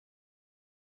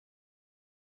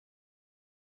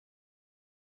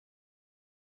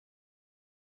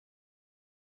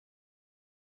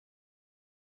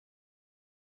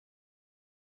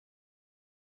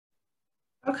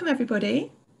Welcome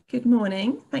everybody. Good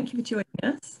morning. Thank you for joining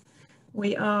us.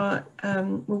 We'll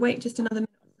wait just another minute.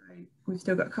 So we've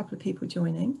still got a couple of people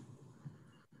joining.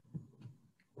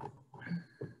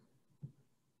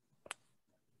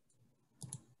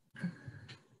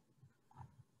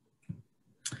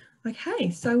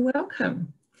 Okay, so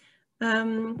welcome. There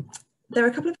are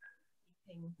a couple of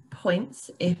points,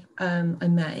 if I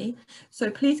may. So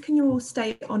please can you all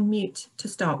stay on mute to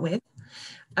start with?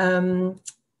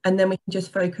 And then we can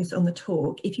just focus on the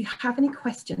talk. If you have any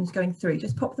questions going through,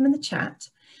 just pop them in the chat,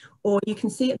 or you can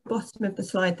see at the bottom of the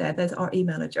slide there's our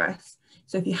email address.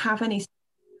 So if you have any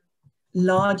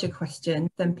larger questions,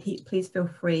 then please feel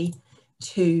free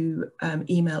to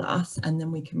email us and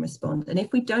then we can respond. And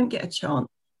if we don't get a chance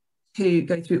to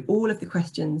go through all of the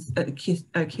questions at the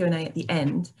Q&A at the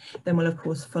end, then we'll of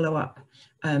course follow up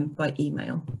by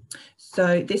email.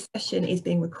 So this session is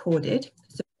being recorded.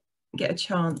 So get a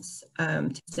chance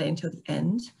to stay until the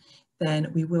end, then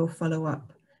we will follow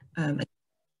up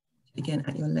again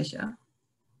at your leisure.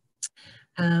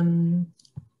 I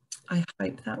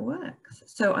hope that works.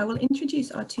 So I will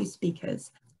introduce our two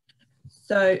speakers.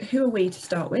 So who are we to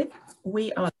start with?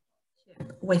 We are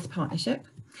the Waste Partnership,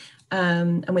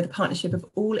 and we're the partnership of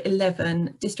all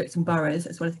 11 districts and boroughs,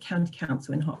 as well as the County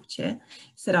Council in Hertfordshire,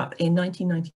 set up in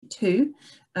 1992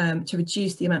 to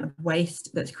reduce the amount of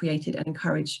waste that's created and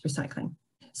encourage recycling.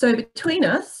 So between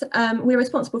us, we're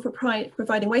responsible for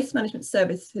providing waste management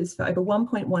services for over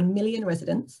 1.1 million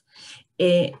residents,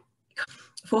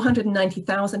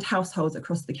 490,000 households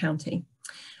across the county.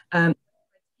 The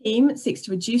team seeks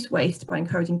to reduce waste by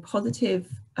encouraging positive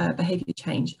behaviour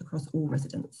change across all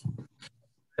residents.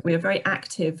 We're a very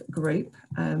active group,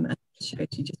 and I'll show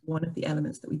you just one of the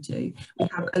elements that we do. We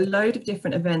have a load of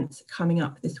different events coming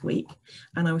up this week,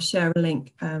 and I will share a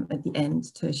link at the end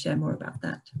to share more about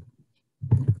that.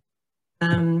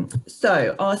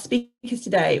 So our speakers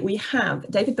today, we have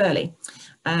David Burley.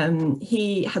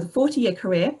 He has a 40-year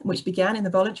career which began in the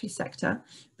voluntary sector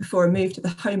before a move to the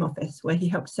Home Office, where he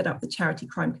helped set up the charity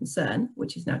Crime Concern,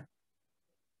 which is now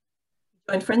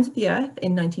joined Friends of the Earth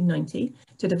in 1990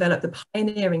 to develop the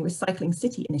pioneering Recycling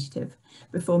City initiative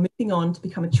before moving on to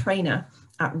become a trainer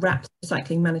at RAP's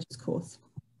Recycling Managers course.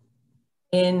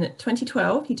 In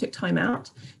 2012, he took time out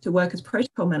to work as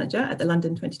protocol manager at the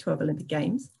London 2012 Olympic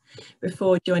Games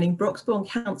before joining Broxbourne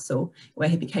Council, where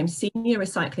he became senior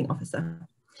recycling officer.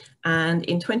 And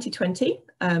in 2020,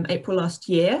 April last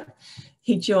year,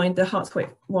 he joined the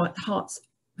Hertfordshire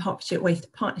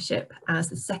Waste Partnership as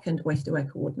the second Waste Aware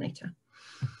coordinator.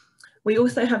 We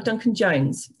also have Duncan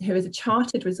Jones, who is a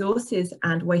Chartered Resources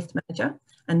and Waste Manager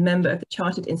and member of the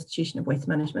Chartered Institution of Waste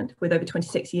Management with over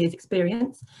 26 years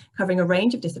experience, covering a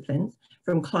range of disciplines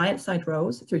from client-side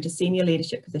roles through to senior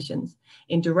leadership positions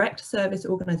in direct service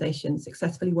organisations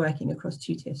successfully working across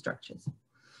two-tier structures.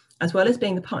 As well as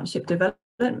being the Partnership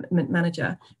Development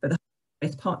Manager for the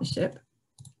Waste Partnership,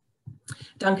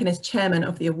 Duncan is chairman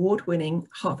of the award-winning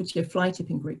Hertfordshire Fly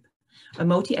Tipping Group, a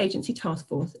multi-agency task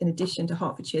force in addition to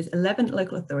Hertfordshire's 11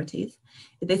 local authorities.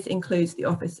 This includes the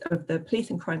Office of the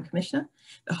Police and Crime Commissioner,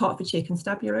 the Hertfordshire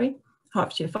Constabulary,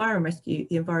 Hertfordshire Fire and Rescue,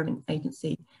 the Environment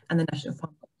Agency and the National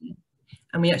Farm Company.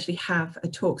 And we actually have a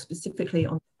talk specifically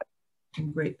on the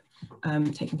group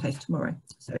taking place tomorrow.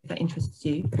 So if that interests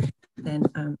you, then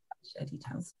share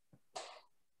details.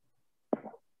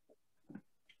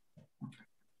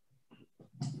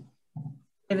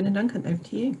 David and Duncan, over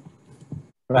to you.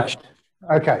 Right.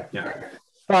 Okay. Yeah.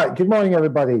 Right. Good morning,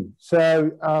 everybody.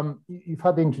 So you've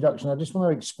had the introduction. I just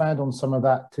want to expand on some of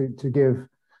that to give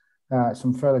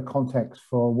some further context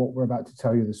for what we're about to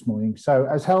tell you this morning. So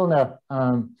as Helena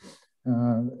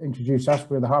introduced us,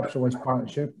 we're the Hertfordshire Waste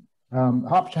Partnership.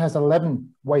 Hertfordshire has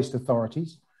 11 waste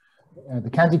authorities. The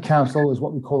County Council is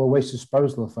what we call a waste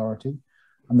disposal authority,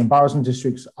 and the boroughs and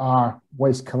districts are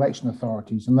waste collection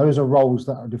authorities, and those are roles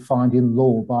that are defined in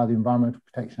law by the Environmental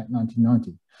Protection Act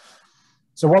 1990.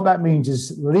 So what that means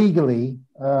is legally,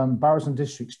 boroughs and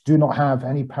districts do not have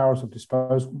any powers of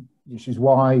disposal, which is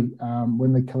why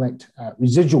when they collect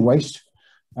residual waste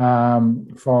from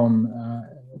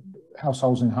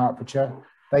households in Hertfordshire,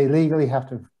 they legally have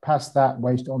to pass that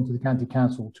waste on to the County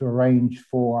Council to arrange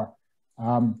for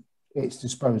its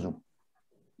disposal.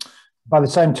 By the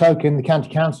same token, the County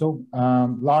Council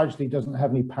largely doesn't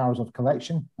have any powers of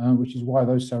collection, which is why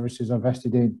those services are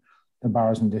vested in the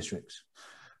boroughs and districts.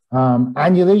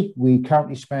 Annually, we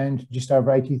currently spend just over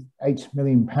 £88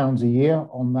 million a year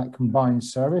on that combined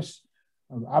service.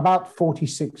 About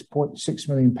 £46.6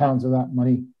 million of that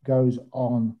money goes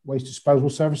on waste disposal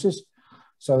services.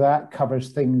 So that covers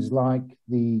things like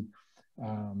the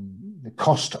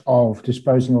cost of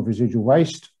disposing of residual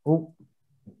waste. Oh,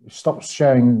 stopped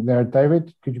sharing there,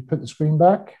 David. Could you put the screen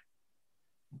back?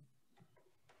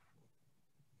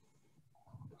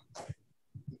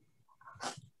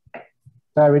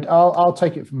 David, I'll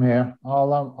take it from here.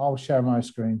 I'll share my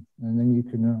screen, and then you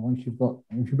can if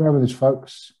you bear with us,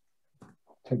 folks.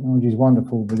 Technology is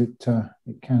wonderful, but it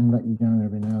can let you down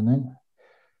every now and then.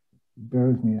 Bear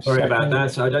with me a second. Sorry about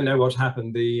that. So I don't know what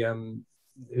happened. The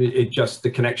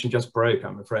connection just broke,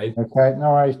 I'm afraid. Okay,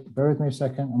 no worries. Bear with me a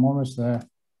second. I'm almost there.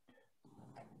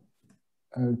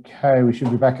 Okay, we should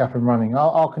be back up and running.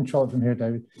 I'll control it from here,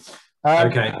 David.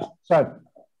 Okay. So,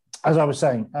 as I was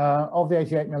saying, of the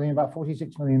 88 million, about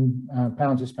 46 million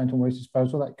pounds is spent on waste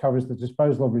disposal. That covers the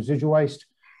disposal of residual waste,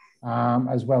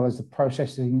 as well as the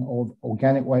processing of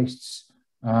organic wastes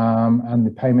and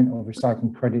the payment of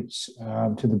recycling credits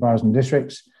to the boroughs and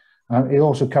districts. It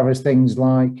also covers things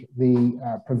like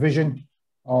the provision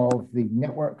of the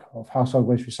network of household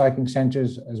waste recycling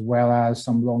centres, as well as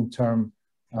some long-term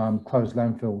closed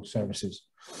landfill services.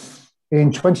 In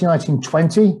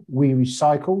 2019-20, we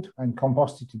recycled and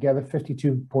composted together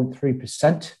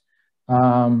 52.3%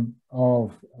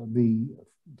 of the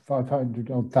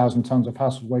 500,000 tonnes of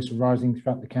household waste arising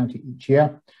throughout the county each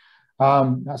year.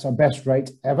 That's our best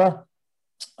rate ever.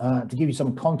 To give you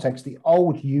some context, the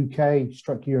old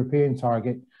UK/European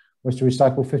target was to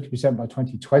recycle 50% by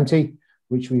 2020,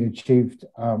 which we achieved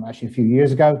actually a few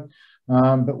years ago.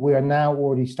 But we are now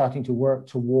already starting to work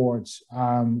towards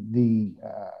the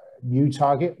new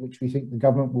target, which we think the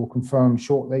government will confirm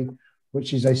shortly,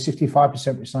 which is a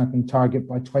 65% recycling target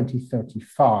by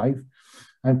 2035.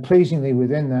 And pleasingly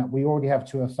within that, we already have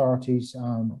two authorities,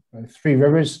 Three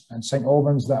Rivers and St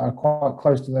Albans, that are quite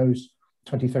close to those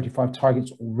 2035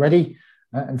 targets already.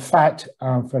 In fact,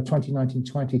 for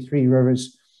 2019-20, Three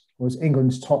Rivers was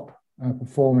England's top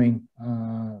performing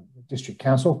district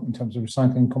council in terms of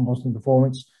recycling and composting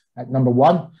performance at number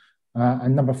 1.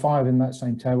 And number 5 in that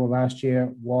same table last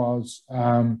year was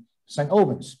St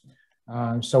Albans.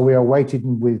 So we are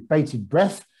waiting with bated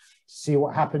breath to see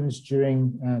what happens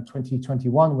during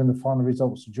 2021 when the final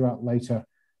results are due out later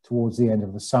towards the end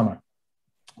of the summer.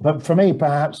 But for me,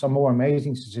 perhaps a more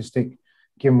amazing statistic,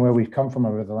 given where we've come from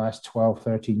over the last 12,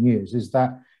 13 years, is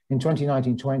that in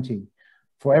 2019-20,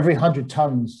 for every 100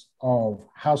 tonnes of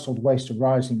household waste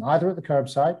arising either at the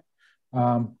curbside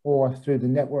or through the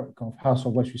network of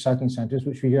household waste recycling centres,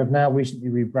 which we have now recently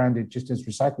rebranded just as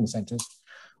recycling centres,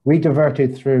 we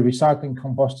diverted through recycling,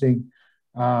 composting,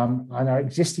 and our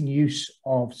existing use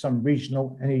of some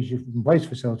regional energy from waste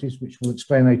facilities, which we'll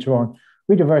explain later on.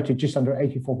 We diverted just under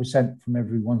 84% from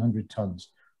every 100 tonnes,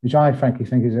 which I frankly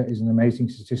think is an amazing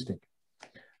statistic.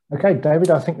 Okay, David,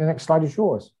 I think the next slide is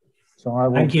yours. So I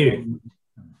will. Thank you.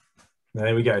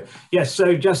 There we go. Yes,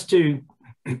 so just to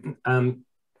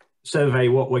survey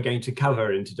what we're going to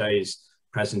cover in today's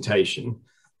presentation,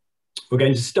 we're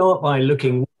going to start by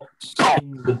looking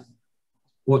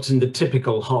what's in the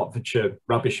typical Hertfordshire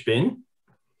rubbish bin.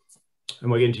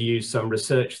 And we're going to use some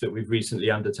research that we've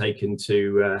recently undertaken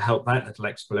to help that little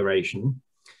exploration.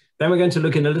 Then we're going to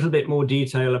look in a little bit more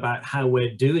detail about how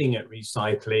we're doing at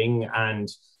recycling and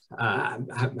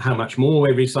how much more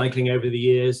we're recycling over the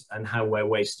years and how we're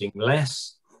wasting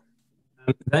less.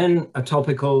 And then a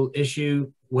topical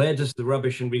issue, where does the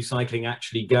rubbish and recycling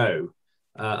actually go?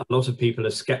 A lot of people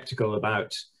are skeptical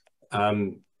about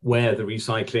where the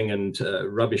recycling and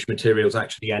rubbish materials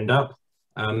actually end up.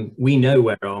 We know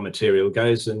where our material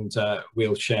goes, and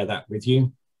we'll share that with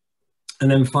you. And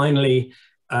then finally,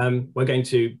 we're going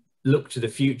to look to the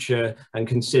future and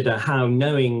consider how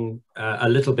knowing a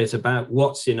little bit about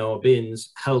what's in our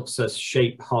bins helps us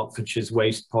shape Hertfordshire's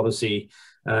waste policy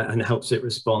and helps it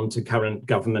respond to current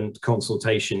government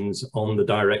consultations on the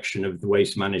direction of the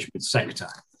waste management sector.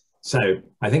 So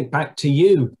I think back to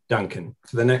you, Duncan,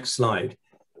 for the next slide.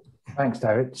 Thanks,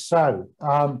 David. So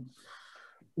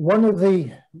one of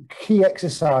the key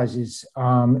exercises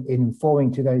in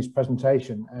informing today's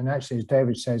presentation, and actually, as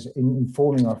David says, in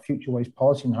informing our future waste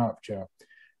policy in Hertfordshire,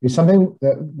 is something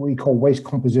that we call waste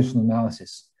composition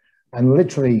analysis. And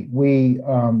literally, we,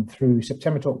 through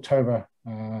September to October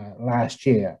last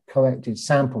year, collected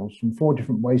samples from 4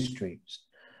 different waste streams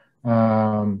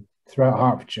throughout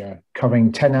Hertfordshire,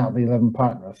 covering 10 out of the 11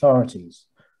 partner authorities.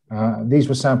 These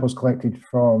were samples collected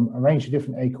from a range of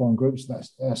different ACORN groups.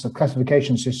 That's a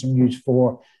classification system used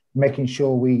for making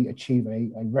sure we achieve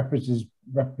a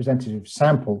representative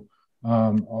sample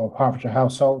of Hertfordshire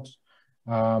households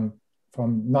from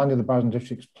 9 of the boroughs and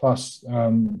districts, plus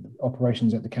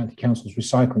operations at the county council's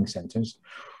recycling centres.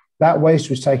 That waste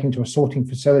was taken to a sorting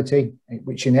facility,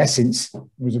 which in essence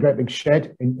was a great big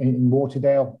shed in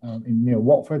Waterdale, near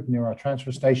Watford, near our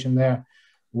transfer station there.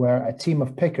 where a team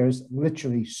of pickers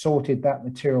literally sorted that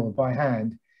material by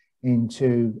hand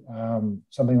into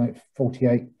something like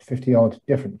 48, 50 odd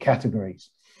different categories.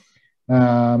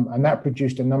 And that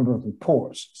produced a number of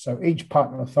reports. So each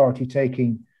partner authority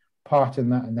taking part in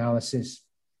that analysis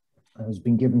has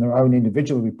been given their own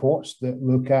individual reports that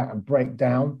look at and break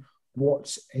down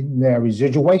what's in their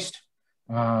residual waste,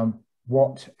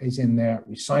 what is in their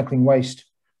recycling waste,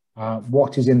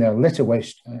 what is in their litter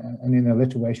waste, and in their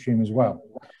litter waste stream as well.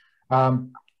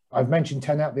 I've mentioned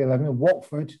 10 out of the 11.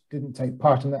 Watford didn't take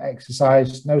part in that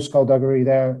exercise. No skullduggery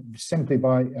there, simply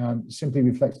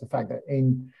reflects the fact that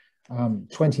in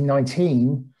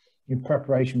 2019, in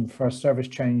preparation for a service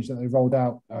change that they rolled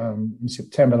out in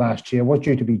September last year, was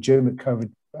due to be June, but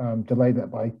COVID delayed that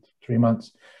by 3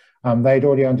 months. They'd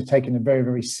already undertaken a very,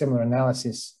 very similar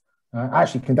analysis,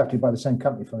 actually conducted by the same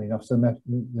company, funnily enough, so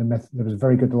there was a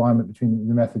very good alignment between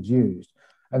the methods used.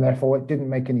 And therefore, it didn't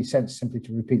make any sense simply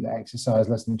to repeat that exercise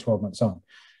less than 12 months on.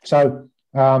 So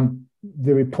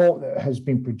the report that has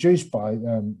been produced by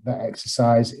that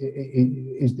exercise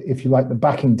is, if you like, the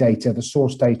backing data, the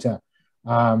source data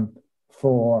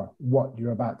for what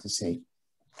you're about to see.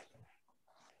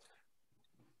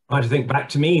 I think back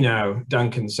to me now,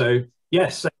 Duncan. So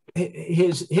yes,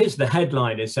 here's the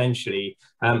headline essentially.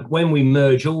 When we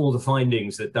merge all the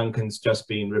findings that Duncan's just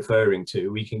been referring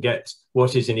to, we can get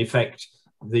what is in effect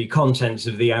the contents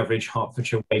of the average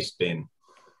Hertfordshire waste bin.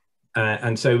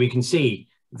 And so we can see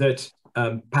that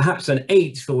perhaps an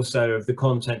eighth or so of the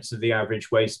contents of the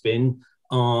average waste bin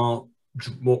are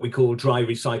what we call dry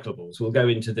recyclables. We'll go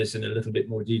into this in a little bit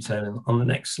more detail on the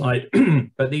next slide,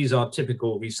 but these are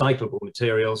typical recyclable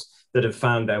materials that have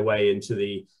found their way into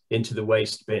the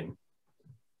waste bin.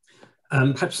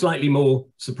 Perhaps slightly more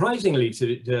surprisingly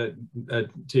to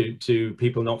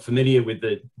people not familiar with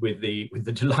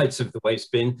the delights of the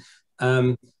waste bin,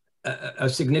 a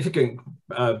significant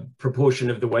proportion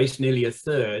of the waste, nearly a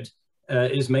third,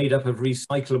 is made up of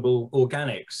recyclable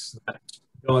organics,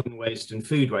 garden waste and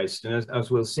food waste. And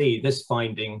as we'll see, this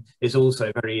finding is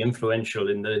also very influential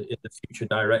in the future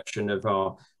direction of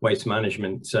our waste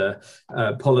management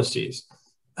policies.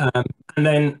 And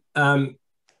then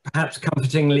perhaps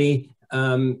comfortingly,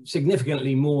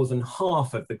 significantly more than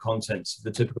half of the contents of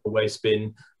the typical waste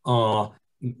bin are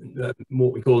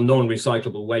what we call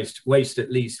non-recyclable waste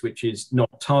at least, which is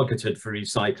not targeted for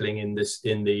recycling in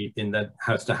the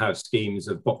house-to-house schemes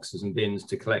of boxes and bins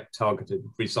to collect targeted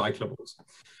recyclables.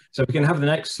 So we can have the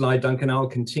next slide, Duncan. I'll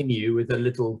continue with a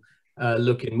little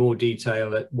look in more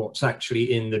detail at what's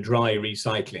actually in the dry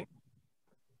recycling.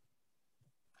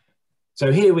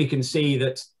 So here we can see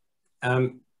that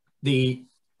the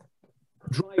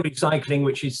dry recycling,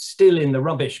 which is still in the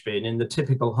rubbish bin, in the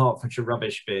typical Hertfordshire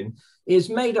rubbish bin, is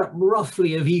made up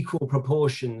roughly of equal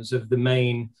proportions of the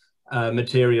main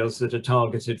materials that are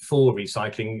targeted for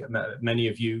recycling. Many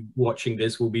of you watching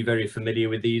this will be very familiar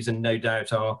with these and no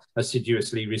doubt are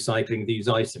assiduously recycling these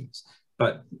items.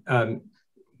 But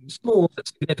small but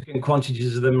significant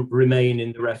quantities of them remain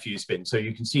in the refuse bin. So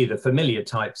you can see the familiar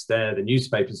types there, the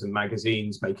newspapers and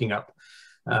magazines making up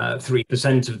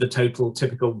 3% of the total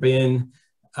typical bin.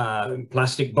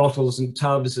 Plastic bottles and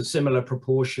tubs, a similar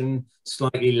proportion,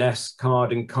 slightly less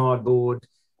card and cardboard,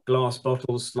 glass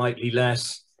bottles, slightly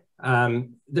less.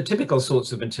 The typical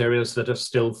sorts of materials that are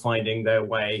still finding their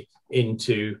way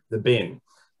into the bin.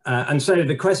 And so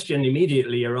the question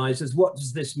immediately arises, what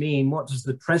does this mean? What does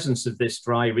the presence of this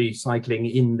dry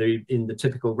recycling in the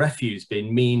typical refuse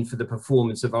bin mean for the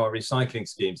performance of our recycling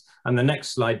schemes? And the next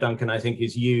slide, Duncan, I think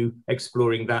is you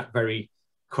exploring that very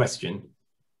question.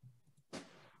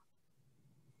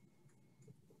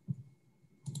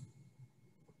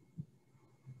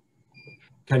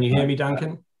 Can you hear me,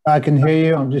 Duncan? I can hear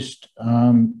you. I'm just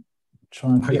trying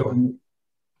to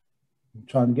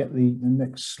get the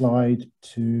next slide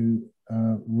to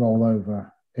roll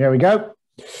over. Here we go.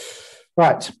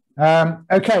 Right.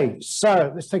 Okay.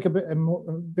 So let's take a bit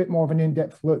more of an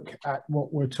in-depth look at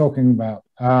what we're talking about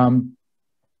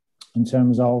in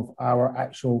terms of our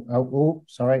actual. Oh,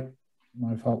 sorry,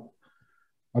 my fault.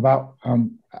 About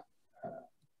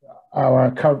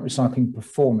our current recycling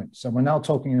performance. So we're now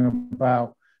talking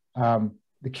about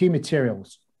the key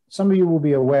materials. Some of you will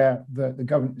be aware that the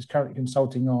government is currently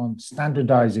consulting on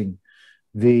standardizing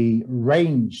the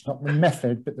range, not the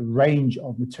method, but the range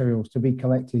of materials to be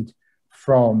collected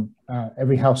from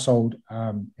every household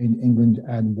in England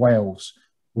and Wales,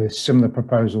 with similar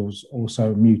proposals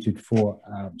also mooted for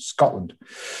Scotland.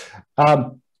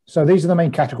 So these are the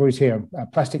main categories here: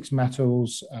 plastics,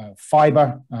 metals,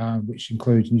 fibre, which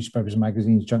includes newspapers and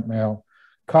magazines, junk mail,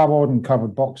 cardboard and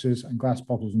cardboard boxes, and glass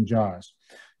bottles and jars.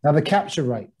 Now, the capture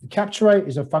rate. The capture rate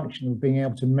is a function of being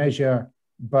able to measure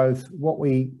both what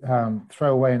we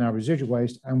throw away in our residual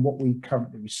waste and what we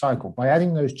currently recycle. By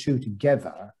adding those two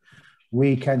together,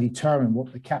 we can determine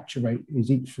what the capture rate is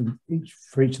for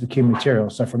each of the key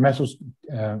materials. So for metals,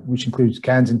 which includes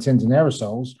cans and tins and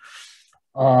aerosols,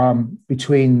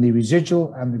 between the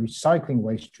residual and the recycling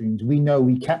waste streams, we know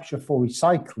we capture for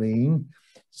recycling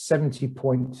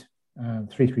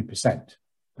 70.33%,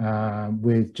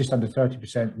 with just under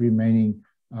 30% remaining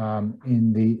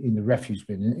in the refuse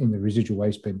bin, in the residual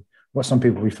waste bin, what some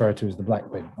people refer to as the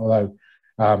black bin, although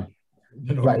black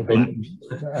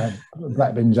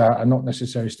bins are not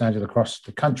necessarily standard across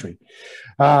the country.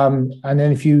 And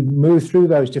then if you move through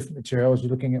those different materials,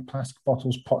 you're looking at plastic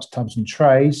bottles, pots, tubs and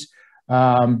trays,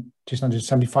 just under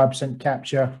 75%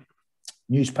 capture,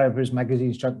 newspapers,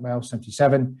 magazines, junk mail,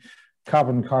 77%,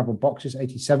 cardboard and cardboard boxes,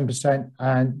 87%.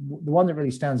 And the one that really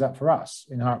stands out for us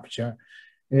in Hertfordshire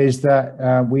is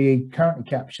that we currently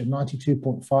capture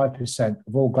 92.5%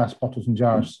 of all glass bottles and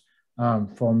jars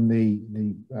from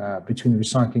between the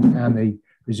recycling and the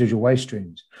residual waste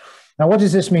streams. Now, what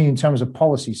does this mean in terms of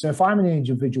policy? So if I'm an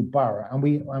individual borough, and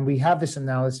we have this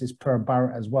analysis per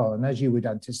borough as well, and as you would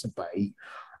anticipate,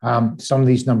 some of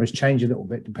these numbers change a little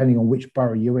bit depending on which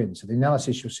borough you're in. So the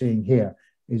analysis you're seeing here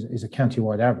is a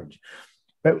county-wide average.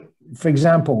 But for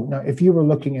example, now, if you were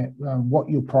looking at what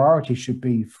your priority should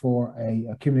be for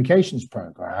a communications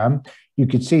program, you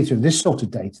could see through this sort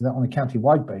of data that on a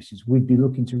county-wide basis, we'd be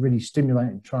looking to really stimulate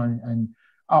and try and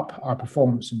up our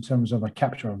performance in terms of our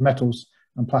capture of metals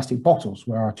and plastic bottles,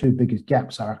 where our two biggest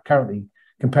gaps are currently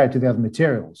compared to the other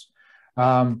materials.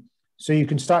 So you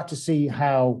can start to see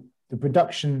how the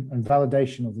production and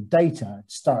validation of the data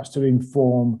starts to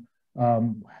inform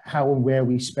how and where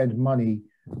we spend money,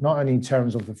 not only in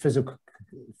terms of the physical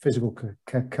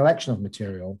collection of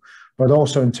material, but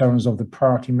also in terms of the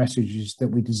priority messages that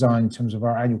we design in terms of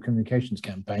our annual communications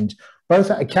campaigns,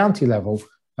 both at a county level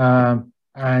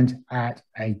and at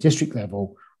a district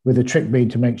level, with the trick being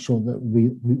to make sure that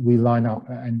we line up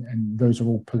and those are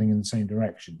all pulling in the same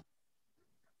direction.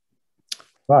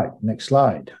 Right, next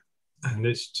slide. And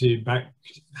it's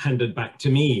handed back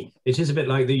to me. It is a bit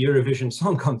like the Eurovision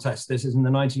Song Contest. This is in the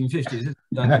 1950s.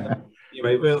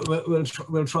 Anyway,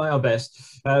 we'll try our best.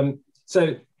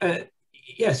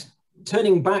 Yes,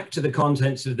 turning back to the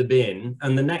contents of the bin,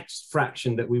 and the next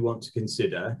fraction that we want to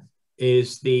consider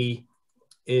is the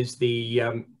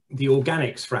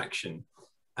organics fraction,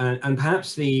 and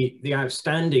perhaps the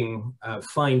outstanding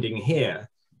finding here.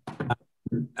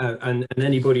 And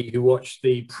anybody who watched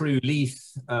the Prue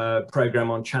Leith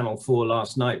program on Channel 4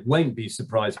 last night won't be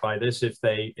surprised by this if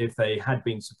they had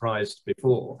been surprised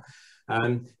before.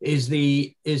 Is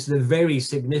the very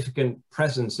significant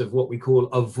presence of what we call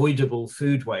avoidable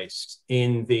food waste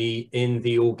in the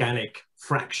organic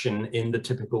fraction in the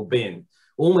typical bin.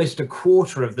 Almost a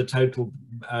quarter of the total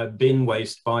bin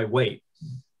waste by weight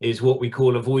is what we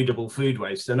call avoidable food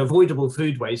waste. And avoidable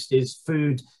food waste is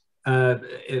food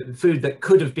that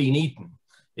could have been eaten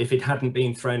if it hadn't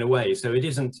been thrown away. So it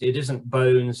isn't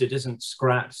bones, it isn't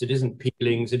scraps, it isn't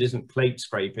peelings, it isn't plate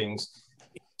scrapings.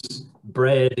 It's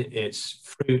bread, it's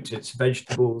fruit, it's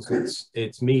vegetables,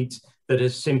 it's meat that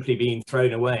has simply been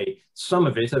thrown away. Some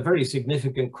of it, a very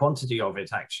significant quantity of it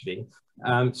actually,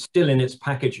 still in its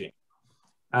packaging.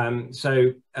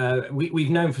 We've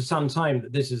known for some time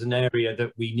that this is an area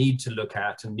that we need to look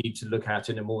at and need to look at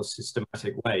in a more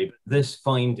systematic way. But this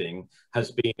finding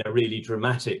has been a really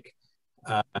dramatic,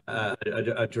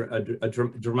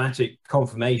 dramatic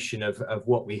confirmation of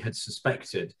what we had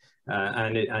suspected,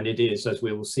 and it is, as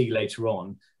we will see later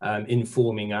on,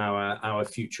 informing our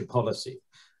future policy.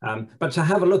 But to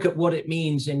have a look at what it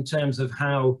means in terms of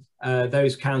how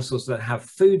those councils that have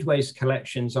food waste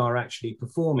collections are actually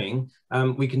performing,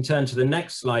 we can turn to the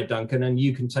next slide, Duncan, and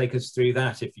you can take us through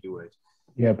that if you would.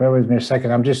 Yeah, bear with me a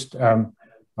second. I've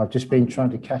just been trying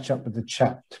to catch up with the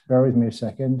chat. Bear with me a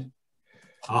second.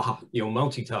 Ah, you're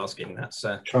multitasking. That's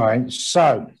trying.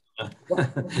 So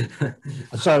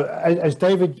as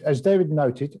David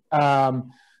noted,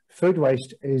 food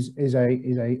waste is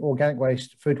a organic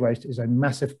waste. Food waste is a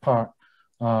massive part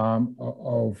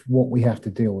of what we have to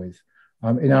deal with.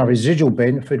 In our residual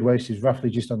bin, food waste is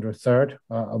roughly just under a third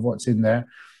of what's in there.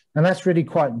 And that's really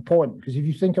quite important, because if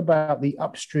you think about the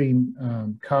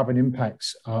upstream carbon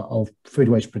impacts of food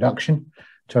waste production,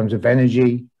 in terms of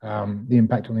energy, the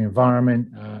impact on the environment,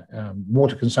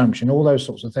 water consumption, all those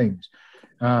sorts of things,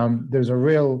 there's a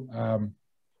real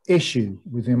issue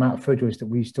with the amount of food waste that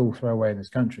we still throw away in this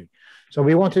country. So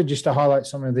we wanted just to highlight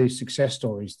some of these success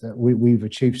stories that we've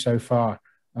achieved so far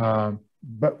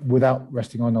but without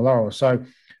resting on the laurels. So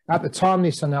at the time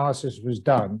this analysis was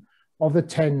done, of the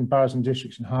 10 boroughs and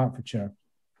districts in Hertfordshire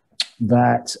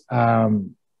that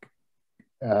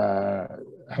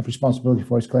have responsibility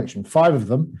for waste collection, 5 of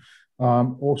them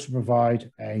also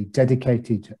provide a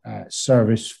dedicated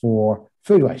service for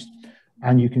food waste.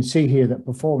 And you can see here that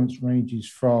performance ranges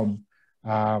from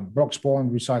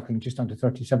Broxbourne recycling just under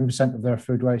 37% of their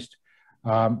food waste,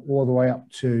 all the way up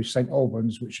to St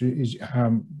Albans, which is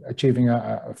achieving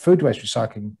a food waste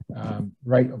recycling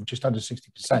rate of just under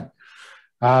 60%.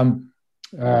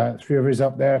 Three Rivers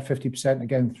up there, 50%.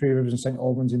 Again, Three Rivers and St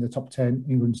Albans in the top 10,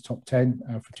 England's top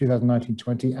 10 for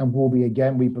 2019-20, and will be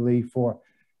again, we believe, for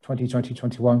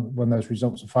 2020-21 when those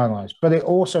results are finalised. But it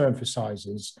also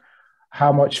emphasises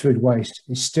how much food waste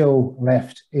is still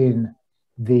left in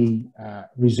the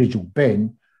residual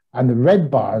bin, and the red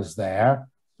bars there,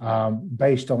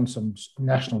 based on some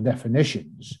national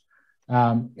definitions,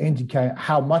 indicate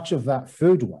how much of that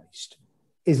food waste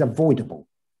is avoidable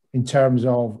in terms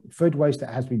of food waste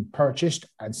that has been purchased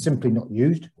and simply not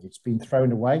used. It's been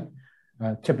thrown away,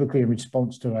 typically in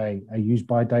response to a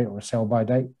use-by date or a sell-by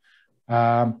date,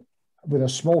 with a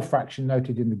small fraction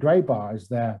noted in the grey bars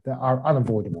there that are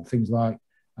unavoidable, things like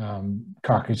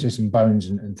carcasses and bones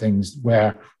and things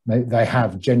where they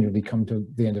have genuinely come to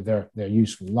the end of their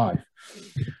useful life.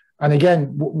 And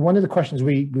again, one of the questions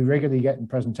we regularly get in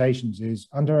presentations is,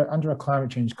 under a climate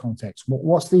change context,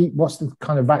 what's the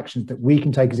kind of actions that we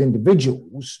can take as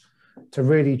individuals to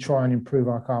really try and improve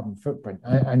our carbon footprint?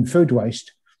 And food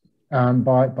waste,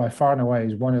 by far and away,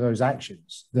 is one of those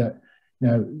actions that, you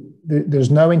know,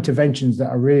 there's no interventions that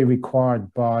are really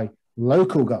required by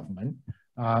local government.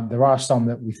 There are some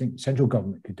that we think central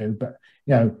government could do, but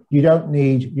you know, you don't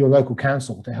need your local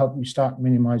council to help you start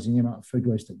minimising the amount of food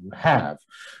waste that you have.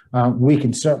 We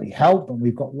can certainly help, and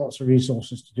we've got lots of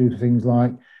resources to do things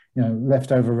like, you know,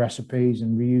 leftover recipes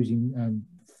and reusing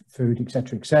food,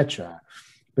 etc., etc.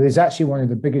 But it's actually one of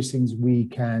the biggest things we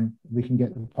can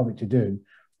get the public to do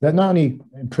that not only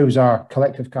improves our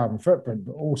collective carbon footprint,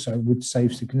 but also would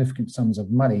save significant sums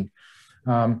of money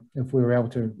if we were able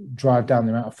to drive down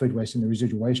the amount of food waste in the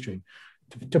residual waste stream.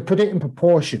 To put it in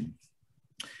proportion,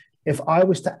 if I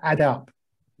was to add up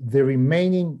the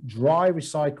remaining dry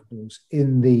recyclables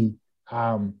in the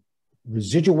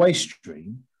residual waste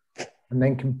stream and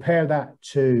then compare that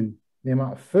to the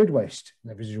amount of food waste in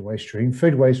the residual waste stream,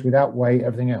 food waste would outweigh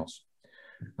everything else.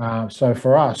 So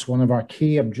for us, one of our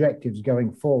key objectives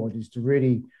going forward is to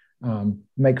really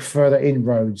make further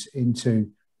inroads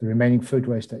into the remaining food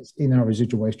waste that's in our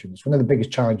residual waste stream. It's one of the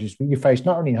biggest challenges we face,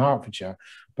 not only in Hertfordshire,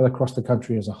 but across the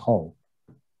country as a whole.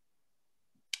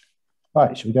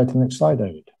 Right, should we go to the next slide,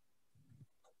 David?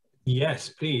 Yes,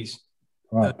 please.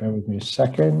 Right, bear with me a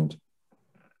second.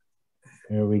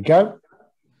 Here we go.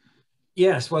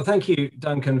 Yes, well, thank you,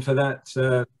 Duncan, for that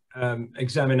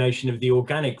examination of the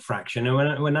organic fraction.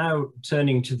 And we're now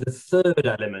turning to the third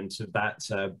element of that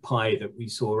pie that we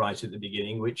saw right at the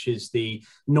beginning, which is the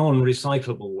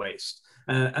non-recyclable waste.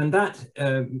 And that,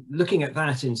 looking at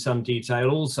that in some detail,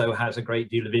 also has a great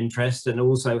deal of interest and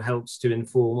also helps to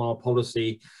inform our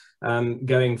policy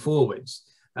going forwards.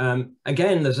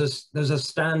 Again, there's a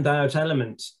standout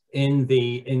element in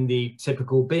the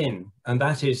typical bin, and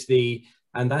that is the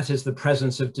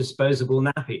presence of disposable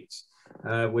nappies,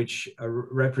 which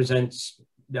represents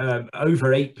over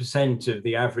 8% of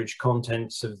the average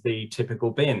contents of the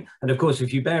typical bin. And of course,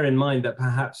 if you bear in mind that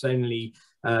perhaps only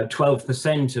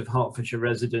 12% of Hertfordshire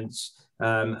residents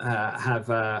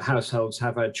households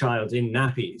have a child in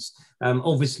nappies.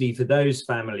 Obviously, for those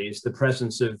families, the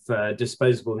presence of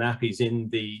disposable nappies in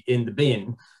the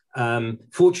bin,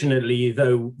 fortunately,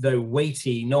 though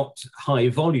weighty, not high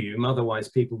volume, otherwise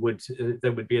people would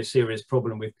there would be a serious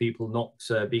problem with people not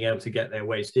being able to get their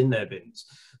waste in their bins.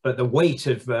 But the weight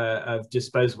of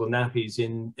disposable nappies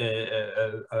in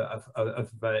the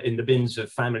bins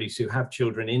of families who have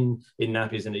children in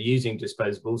nappies and are using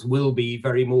disposables will be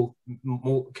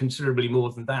considerably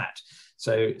more than that.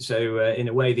 So in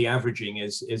a way, the averaging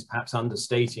is perhaps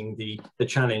understating the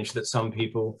challenge that some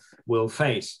people will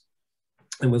face.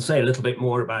 And we'll say a little bit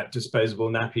more about disposable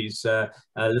nappies a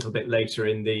little bit later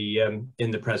in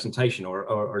the presentation,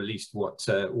 or at least what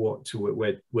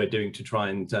we're doing to try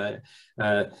and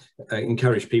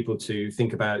encourage people to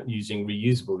think about using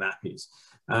reusable nappies.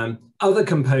 Other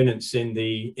components in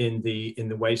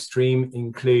the waste stream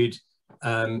include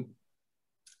items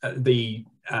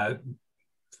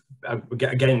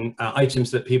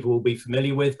that people will be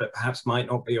familiar with, but perhaps might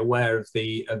not be aware of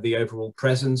the overall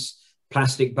presence.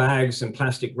 Plastic bags and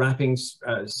plastic wrappings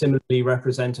similarly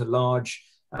represent a large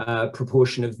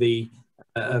proportion of the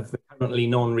of the currently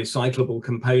non-recyclable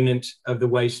component of the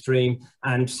waste stream,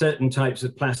 and certain types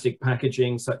of plastic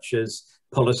packaging such as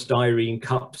polystyrene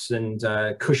cups and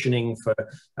cushioning for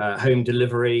home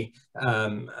delivery,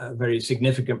 a very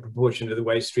significant proportion of the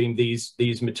waste stream.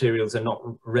 These materials are not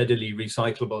readily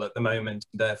recyclable at the moment,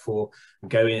 therefore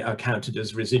are counted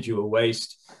as residual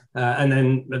waste. And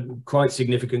then quite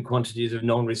significant quantities of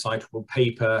non-recyclable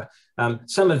paper.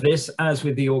 Some of this, as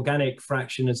with the organic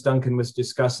fraction, as Duncan was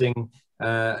discussing,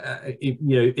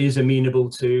 is amenable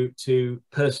to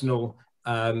personal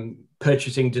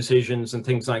purchasing decisions and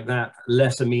things like that,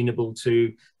 less amenable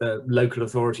to the local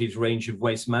authorities' range of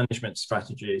waste management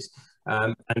strategies.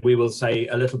 And we will say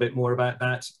a little bit more about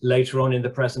that later on in the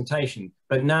presentation.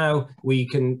 But now we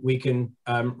can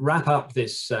wrap up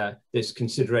this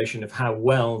consideration of how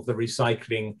well the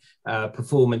recycling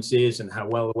performance is and how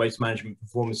well the waste management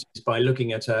performance is by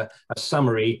looking at a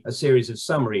series of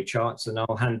summary charts, and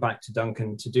I'll hand back to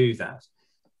Duncan to do that.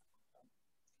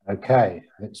 Okay,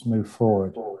 let's move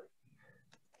forward. I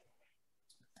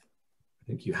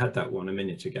think you had that one a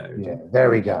minute ago. Yeah,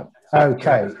 there we go.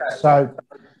 Okay, so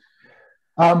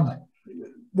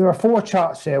there are 4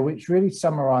 charts here which really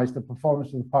summarize the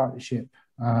performance of the partnership.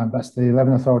 That's the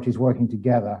 11 authorities working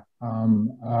together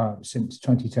since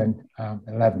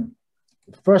 2010-11.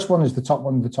 The first one is the top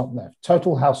one in the top left,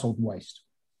 total household waste.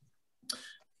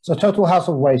 So total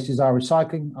household waste is our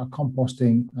recycling, our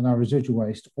composting, and our residual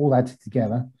waste all added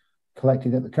together,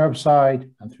 collected at the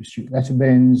curbside and through street litter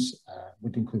bins,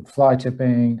 would include fly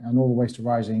tipping and all the waste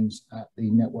arising at the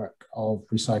network of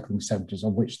recycling centres,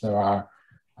 of which there are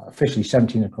officially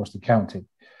 17 across the county.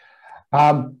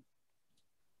 Under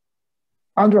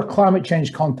a climate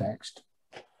change context,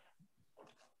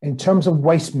 in terms of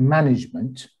waste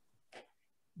management,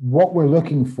 what we're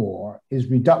looking for is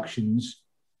reductions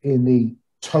in the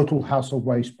total household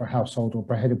waste per household or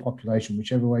per head of population,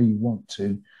 whichever way you want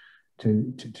to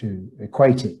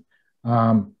equate it,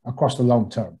 across the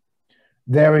long term.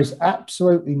 There is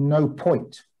absolutely no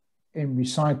point in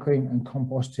recycling and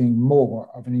composting more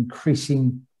of an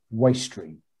increasing waste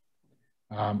stream.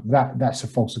 That's a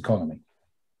false economy.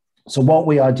 So what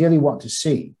we ideally want to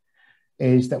see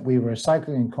is that we were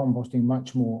recycling and composting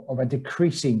much more of a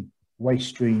decreasing waste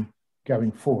stream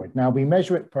going forward. Now, we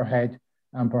measure it per head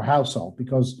and per household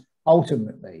because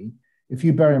ultimately, if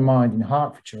you bear in mind in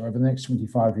Hertfordshire over the next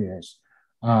 25 years,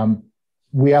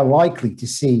 we are likely to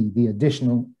see the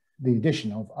addition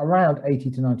of around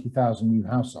 80 to 90,000 new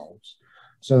households.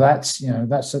 So that's 2 new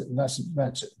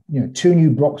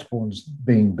Broxbournes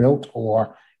being built,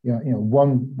 or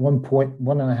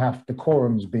 1.5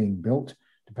 decorums being built,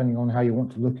 depending on how you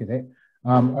want to look at it,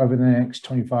 over the next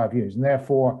 25 years. And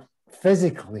therefore,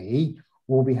 physically,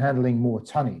 we'll be handling more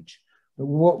tonnage. But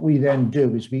what we then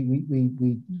do is we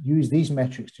use these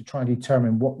metrics to try and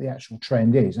determine what the actual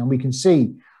trend is. And we can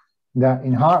see that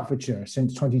in Hertfordshire,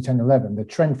 since 2010-11, the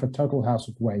trend for total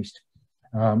household waste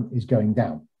is going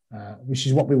down, which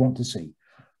is what we want to see.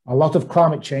 A lot of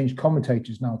climate change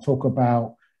commentators now talk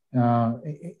about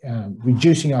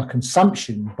reducing our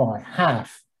consumption by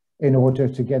half in order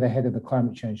to get ahead of the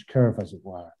climate change curve, as it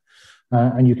were.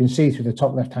 And you can see through the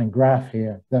top left-hand graph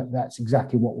here that that's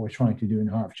exactly what we're trying to do in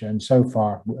Hertfordshire, and so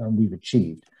far we've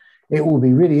achieved. It will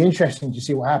be really interesting to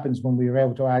see what happens when we are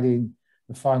able to add in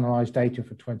the finalised data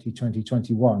for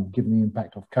 2020-21, given the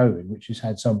impact of COVID, which has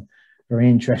had some very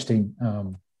interesting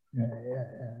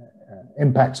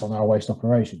impacts on our waste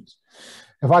operations.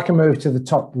 If I can move to the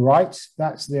top right,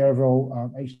 that's the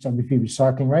overall HWP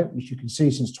recycling rate, which you can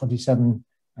see since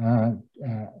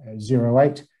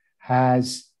 2708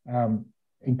 has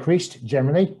increased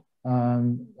generally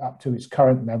up to its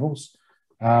current levels,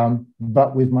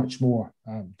 but with much more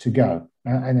to go.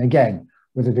 And again,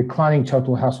 with a declining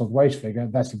total household waste figure,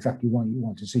 that's exactly what you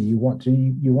want to see. You want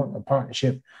a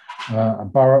partnership, a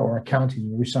borough or a county to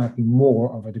be recycling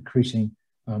more of a decreasing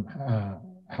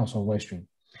household waste stream.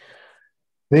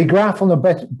 The graph on the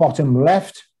bottom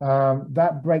left,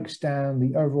 that breaks down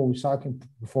the overall recycling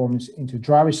performance into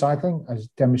dry recycling, as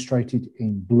demonstrated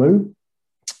in blue.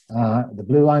 The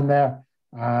blue line there,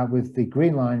 with the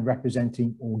green line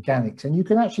representing organics. And you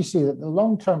can actually see that the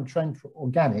long-term trend for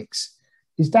organics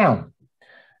is down.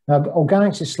 Now,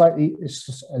 organics is slightly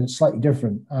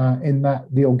different in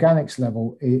that the organics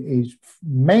level is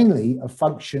mainly a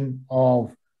function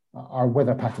of our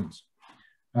weather patterns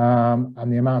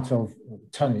and the amount of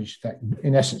tonnage that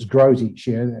in essence grows each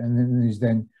year and then is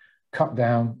then cut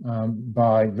down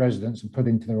by residents and put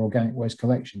into their organic waste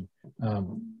collection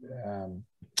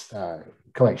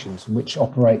collections, which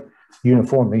operate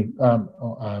uniformly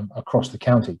across the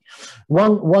county.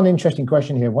 One interesting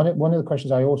question here, one of the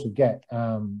questions I also get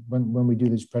when we do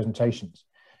these presentations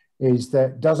is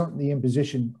that doesn't the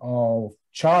imposition of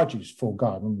charges for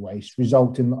garden waste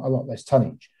result in a lot less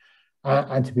tonnage?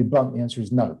 And to be blunt, the answer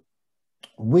is no.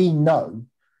 We know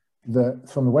that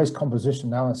from the waste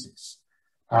composition analysis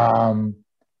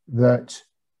that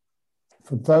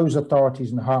for those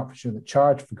authorities in Hertfordshire that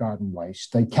charge for garden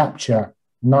waste, they capture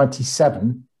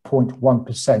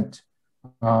 97.1%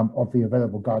 of the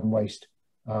available garden waste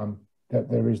that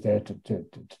there is there to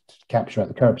capture at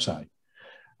the curbside.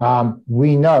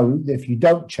 We know that if you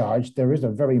don't charge, there is a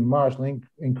very marginal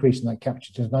increase in that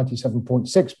capture to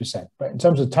 97.6%. But in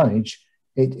terms of tonnage,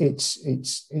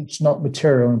 it's not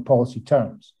material in policy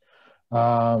terms.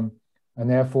 And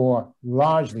therefore,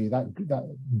 largely, that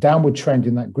downward trend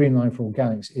in that green line for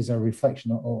organics is a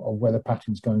reflection of weather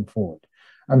patterns going forward.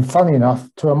 And funny enough,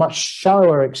 to a much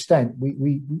shallower extent,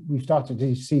 we've started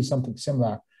to see something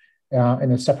similar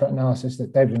in a separate analysis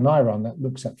that David and I run that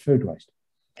looks at food waste.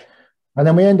 And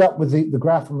then we end up with the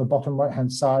graph on the bottom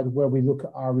right-hand side where we look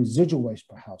at our residual waste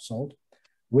per household,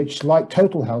 which, like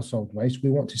total household waste, we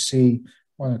want to see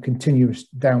on a continuous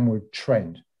downward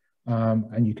trend.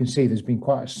 And you can see there's been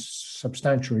quite a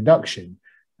substantial reduction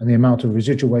in the amount of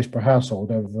residual waste per household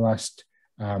over the last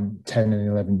 10 and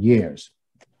 11 years.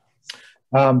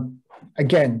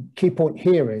 Again, key point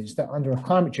here is that under a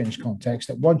climate change context,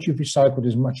 that once you've recycled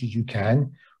as much as you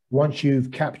can, once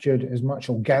you've captured as much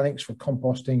organics for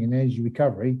composting and energy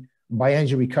recovery, and by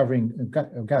energy recovering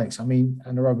organics, I mean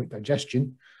anaerobic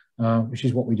digestion, which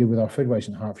is what we do with our food waste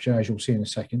in Hertfordshire, as you'll see in a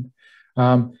second.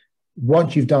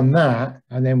 Once you've done that,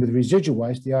 and then with residual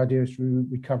waste, the idea is to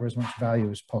recover as much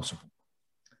value as possible.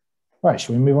 Right,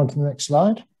 shall we move on to the next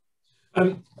slide?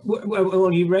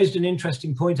 Well, you raised an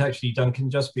interesting point, actually, Duncan.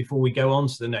 Just before we go on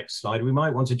to the next slide, we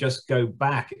might want to just go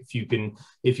back, if you can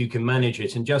manage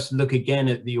it, and just look again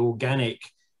at the organic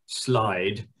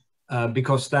slide,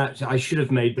 because that I should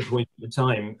have made the point at the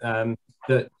time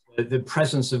that the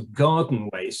presence of garden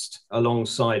waste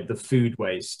alongside the food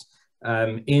waste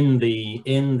in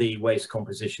the waste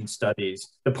composition studies.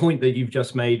 The point that you've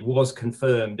just made was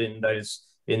confirmed in those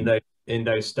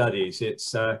studies.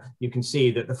 It's you can see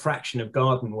that the fraction of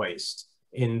garden waste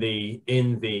in the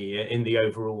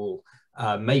overall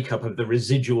makeup of the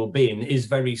residual bin is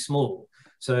very small.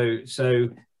 So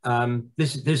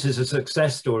this is a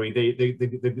success story.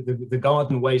 The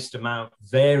garden waste amount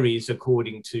varies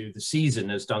according to the season,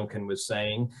 as Duncan was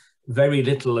saying. Very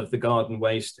little of the garden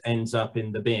waste ends up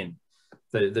in the bin.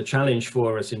 The challenge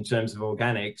for us in terms of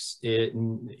organics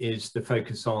is the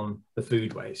focus on the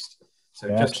food waste. So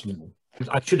yeah, just absolutely.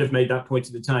 I should have made that point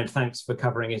at the time. Thanks for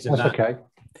covering it. That's okay.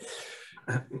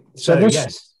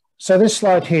 So this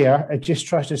slide here, it just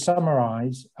tries to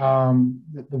summarize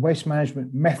the waste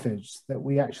management methods that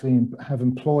we actually have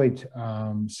employed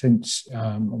since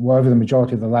over the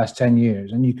majority of the last 10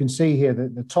 years. And you can see here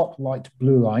that the top light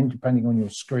blue line, depending on your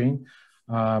screen,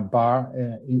 bar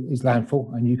is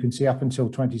landfill. And you can see up until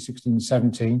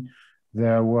 2016-17,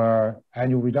 there were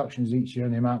annual reductions each year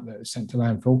in the amount that is sent to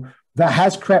landfill. That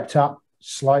has crept up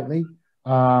slightly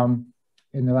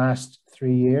in the last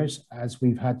 3 years as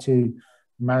we've had to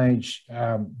manage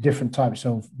different types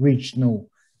of regional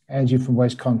energy from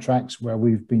waste contracts where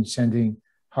we've been sending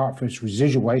Hertford's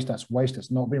residual waste, that's waste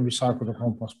that's not been recycled or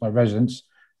composted by residents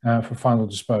for final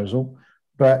disposal.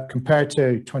 But compared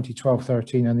to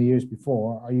 2012-13 and the years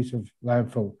before, our use of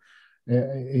landfill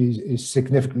is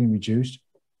significantly reduced.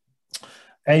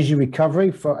 Energy recovery,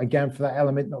 for that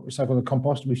element not recycled or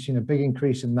composted, we've seen a big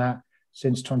increase in that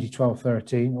since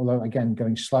 2012-13, although again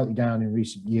going slightly down in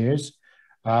recent years.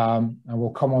 And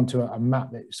we'll come on to a map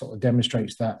that sort of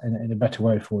demonstrates that in a better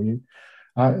way for you.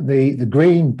 The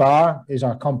green bar is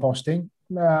our composting,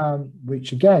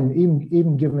 which again,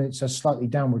 even given it's a slightly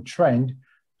downward trend,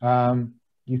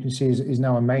 you can see is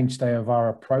now a mainstay of our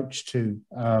approach to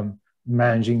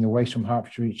managing the waste from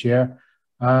Hertfordshire each year.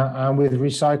 And with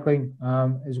recycling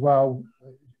as well,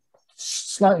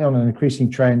 slightly on an increasing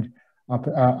trend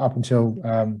up until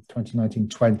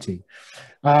 2019-20.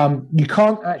 You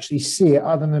can't actually see it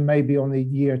other than maybe on the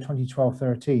year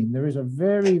 2012-13. There is a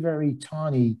very, very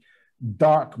tiny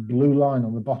dark blue line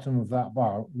on the bottom of that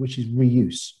bar, which is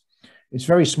reuse. It's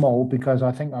very small because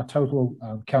I think our total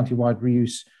county-wide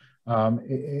reuse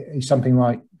is something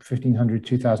like 1,500,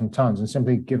 2,000 tonnes. And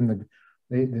simply given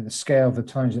the scale of the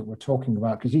tonnage that we're talking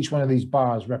about, because each one of these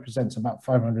bars represents about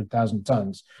 500,000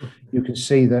 tonnes, you can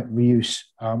see that reuse,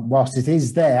 whilst it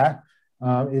is there,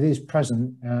 it is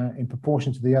present in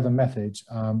proportion to the other methods,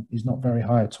 is not very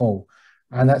high at all.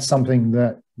 And that's something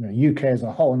that UK as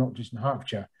a whole, not just in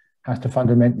Hertfordshire, has to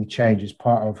fundamentally change as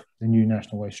part of the new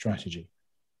National Waste Strategy.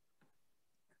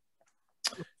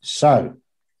 So,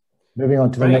 moving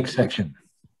on to the next section.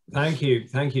 Thank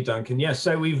you, Duncan. Yes,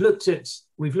 so we've looked at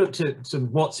sort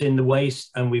of what's in the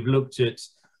waste, and we've looked at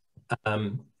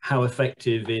how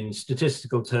effective in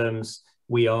statistical terms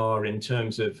we are in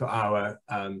terms of our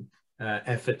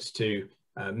efforts to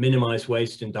minimize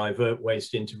waste and divert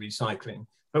waste into recycling.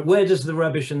 But where does the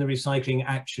rubbish and the recycling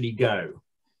actually go?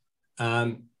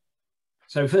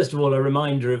 So first of all, a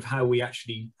reminder of how we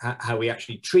actually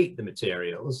treat the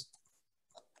materials.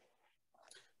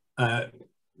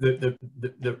 The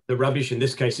rubbish, in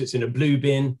this case, it's in a blue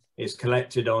bin, is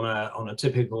collected on a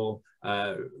typical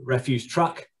refuse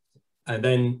truck, and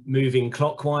then moving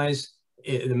clockwise,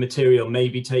 the material may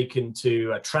be taken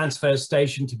to a transfer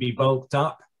station to be bulked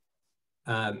up.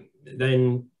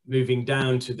 Then moving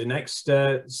down to the next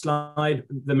slide,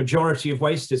 the majority of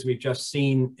waste, as we've just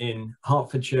seen in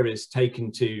Hertfordshire, is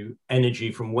taken to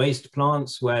energy from waste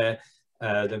plants, where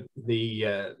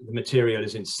the material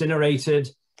is incinerated.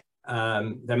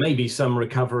 There may be some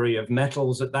recovery of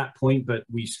metals at that point, but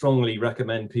we strongly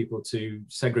recommend people to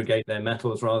segregate their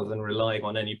metals rather than relying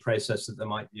on any process that there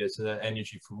might be as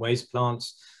energy from waste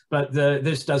plants. But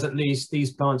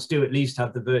these plants do at least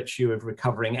have the virtue of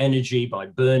recovering energy by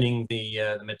burning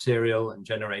the material and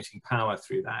generating power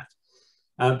through that.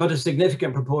 But a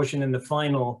significant proportion in the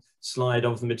final slide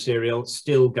of the material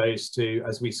still goes to,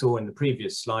 as we saw in the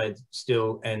previous slide,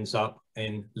 still ends up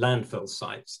in landfill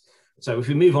sites. So if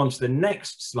we move on to the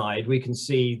next slide, we can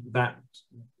see that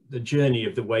the journey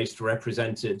of the waste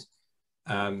represented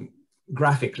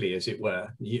graphically, as it were.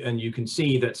 And you can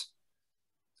see that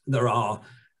there are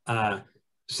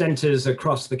centres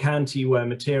across the county where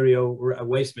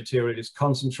waste material is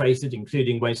concentrated,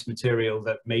 including waste material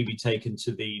that may be taken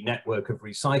to the network of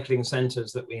recycling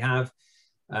centres that we have.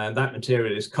 That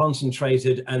material is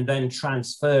concentrated and then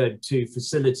transferred to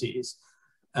facilities.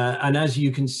 And as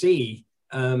you can see,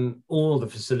 all the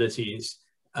facilities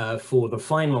for the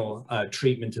final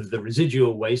treatment of the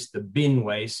residual waste, the bin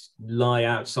waste, lie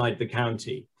outside the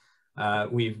county.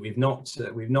 We've not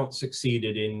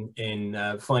succeeded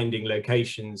in finding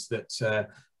locations that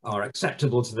are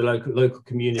acceptable to the local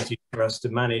community for us to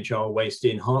manage our waste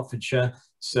in Hertfordshire.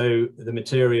 So the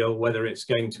material, whether it's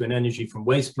going to an energy from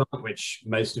waste plant, which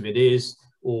most of it is,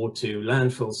 or to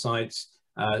landfill sites,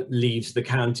 leaves the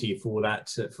county for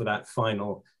that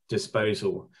final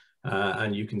disposal.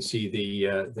 And you can see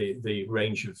the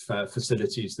range of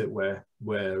facilities that we're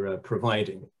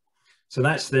providing. So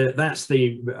that's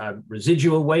the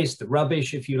residual waste, the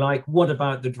rubbish, if you like. What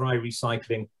about the dry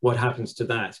recycling? What happens to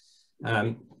that?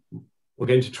 We're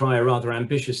going to try a rather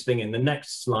ambitious thing in the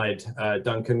next slide,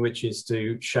 Duncan, which is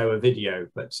to show a video.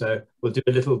 But we'll do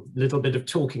a little bit of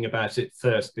talking about it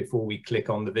first before we click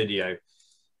on the video.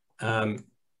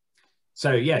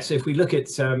 So yes, if we look at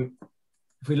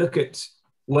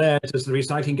where does the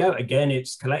recycling go, again,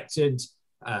 it's collected.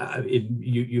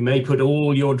 You may put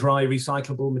all your dry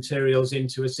recyclable materials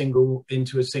into a single bin,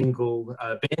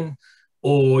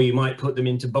 or you might put them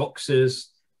into boxes.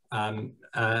 Some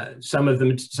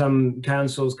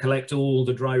councils collect all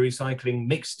the dry recycling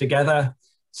mixed together.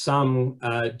 Some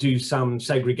do some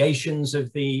segregations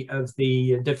of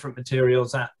the different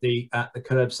materials at the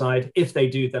curbside. If they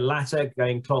do the latter,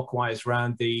 going clockwise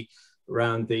around the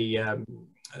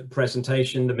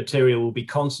presentation, the material will be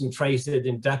concentrated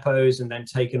in depots and then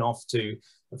taken off to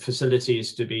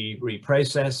facilities to be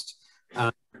reprocessed.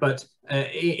 But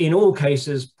in all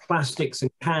cases, plastics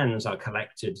and cans are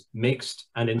collected mixed,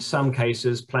 and in some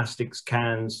cases, plastics,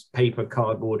 cans, paper,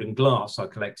 cardboard, and glass are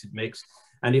collected mixed.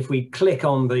 And if we click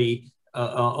on the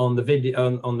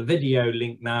video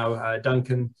link now,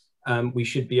 Duncan, we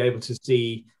should be able to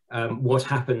see what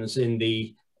happens in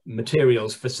the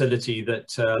materials facility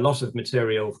that a lot of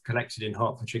material collected in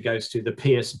Hertfordshire goes to, the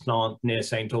Pierce plant near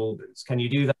St Albans. Can you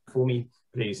do that for me,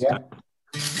 please? Yeah.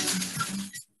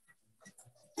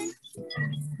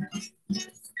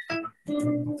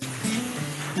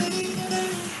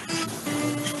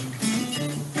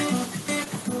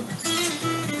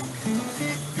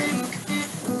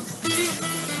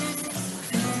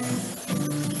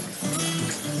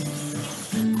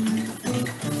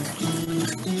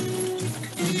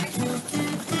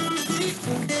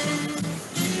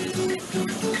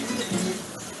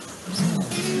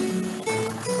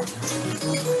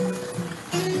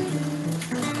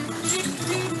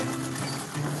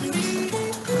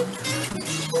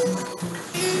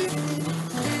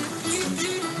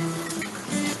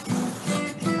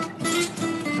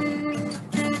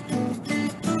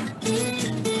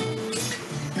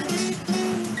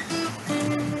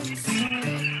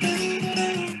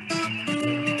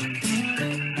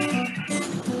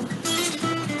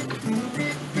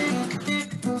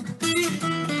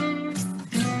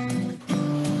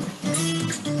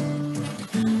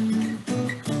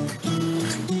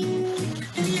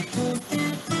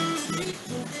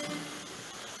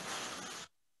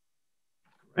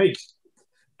 Great.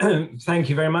 Thank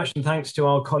you very much, and thanks to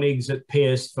our colleagues at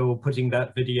Pierce for putting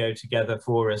that video together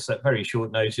for us at very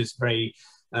short notice. Very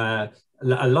a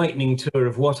lightning tour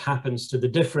of what happens to the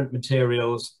different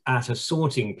materials at a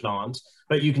sorting plant.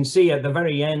 But you can see at the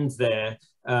very end there,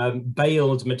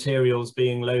 baled materials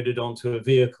being loaded onto a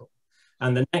vehicle.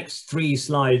 And the next 3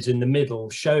 slides in the middle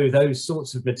show those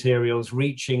sorts of materials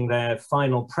reaching their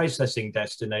final processing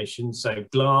destination. So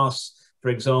glass, for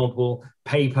example,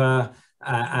 paper,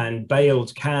 and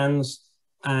baled cans.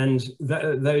 And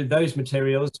those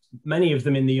materials, many of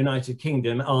them in the United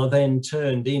Kingdom, are then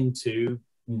turned into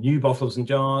new bottles and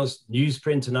jars,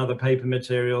 newsprint and other paper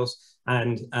materials,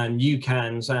 and new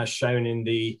cans, as shown in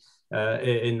the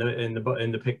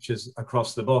pictures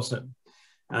across the bottom.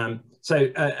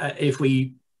 If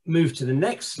we move to the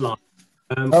next slide.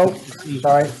 Oh,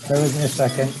 sorry, bear with me a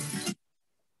second.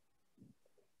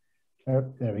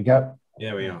 Oh, there we go.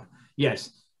 There we are.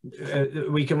 Yes,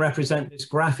 we can represent this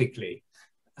graphically,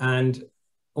 and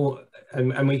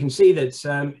we can see that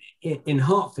in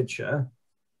Hertfordshire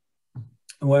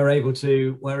we're able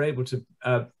to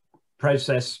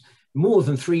process more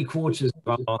than 3/4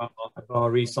 of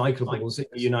our recyclables in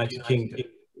the United Kingdom.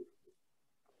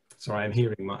 Sorry,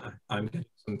 I'm getting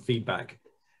some feedback.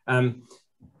 And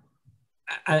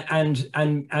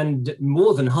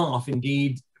more than half,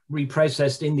 indeed,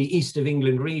 reprocessed in the East of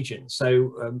England region.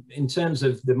 So in terms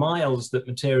of the miles that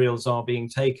materials are being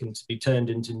taken to be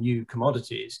turned into new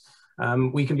commodities,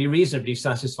 we can be reasonably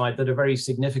satisfied that a very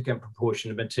significant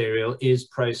proportion of material is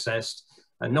processed,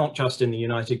 not just in the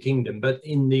United Kingdom, but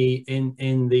in the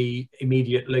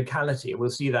immediate locality. We'll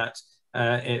see that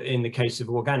in the case of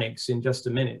organics in just a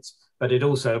minute, but it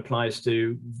also applies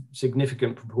to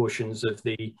significant proportions of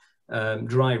the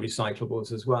dry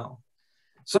recyclables as well.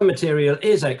 Some material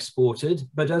is exported,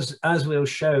 but as we'll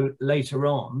show later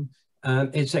on,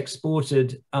 it's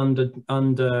exported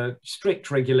under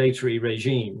strict regulatory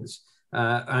regimes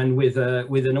and with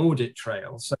an audit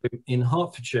trail. So in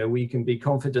Hertfordshire, we can be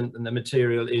confident that the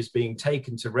material is being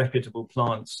taken to reputable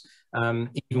plants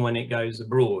even when it goes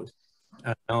abroad.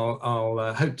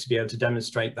 I'll hope to be able to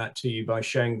demonstrate that to you by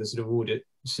showing the sort of audit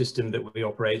system that we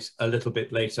operate a little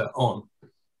bit later on.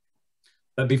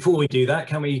 But before we do that,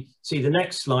 can we see the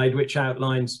next slide, which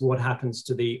outlines what happens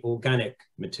to the organic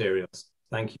materials?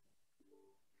 Thank you.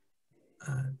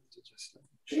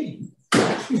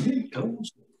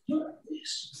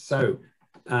 So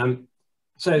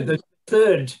the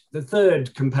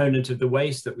third component of the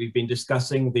waste that we've been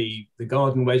discussing, the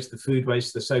garden waste, the food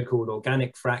waste, the so-called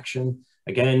organic fraction.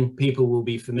 Again, people will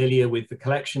be familiar with the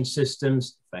collection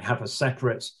systems. They have a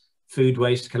separate food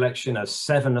waste collection, as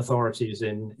 7 authorities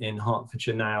in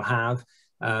Hertfordshire now have.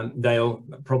 They'll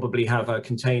probably have a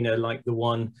container like the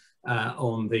one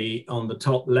on the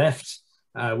top left,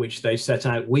 which they set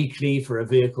out weekly for a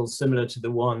vehicle similar to the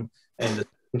one in the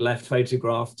left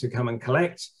photograph to come and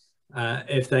collect.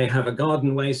 If they have a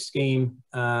garden waste scheme,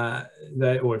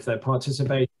 or if they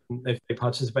participate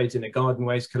in a garden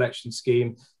waste collection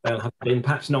scheme, they'll have it in,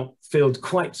 perhaps not filled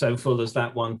quite so full as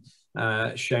that one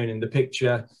shown in the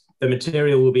picture. The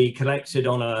material will be collected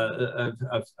on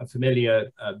a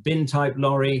familiar bin type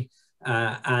lorry,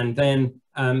 and then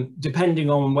depending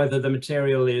on whether the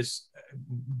material is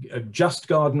just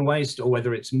garden waste or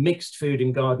whether it's mixed food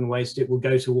and garden waste, it will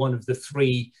go to one of the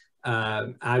 3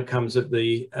 outcomes at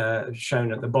the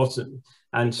shown at the bottom.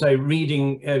 And so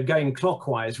going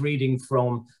clockwise, reading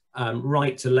from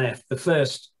right to left, the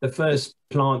first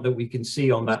plant that we can see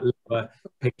on that lower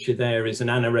picture there is an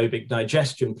anaerobic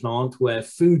digestion plant where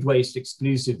food waste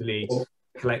exclusively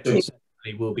collected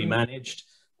separately will be managed.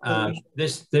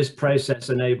 This process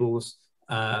enables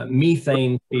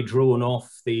methane to be drawn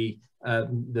off the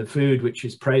food which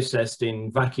is processed in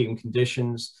vacuum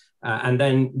conditions, and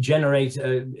then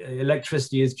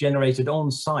electricity is generated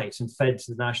on site and fed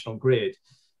to the national grid.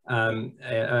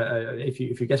 If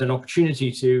you get an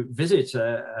opportunity to visit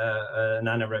an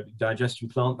anaerobic digestion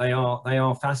plant, they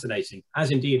are fascinating, as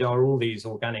indeed are all these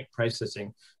organic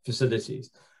processing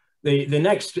facilities. The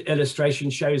next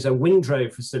illustration shows a windrow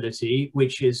facility,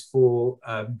 which is for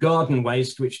garden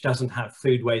waste, which doesn't have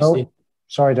food waste in.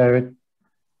 Sorry, David.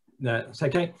 No, it's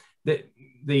okay.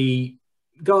 The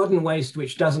garden waste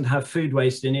which doesn't have food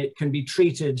waste in it can be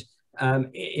treated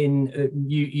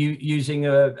using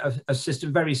a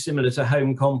system very similar to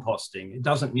home composting. It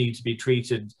doesn't need to be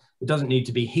treated. It doesn't need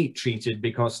to be heat treated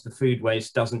because the food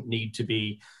waste doesn't need to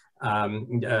be.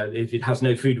 If it has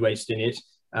no food waste in it,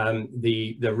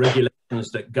 the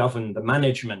regulations that govern the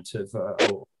management of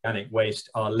organic waste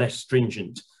are less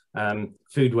stringent.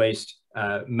 Food waste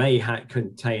may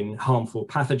contain harmful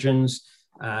pathogens.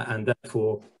 and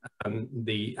therefore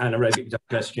the anaerobic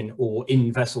digestion or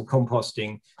in-vessel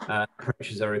composting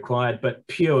approaches are required, but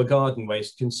pure garden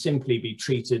waste can simply be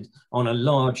treated on a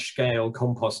large-scale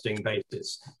composting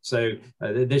basis. So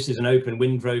this is an open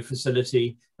windrow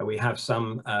facility. We have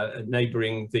some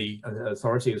neighbouring the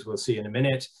authority, as we'll see in a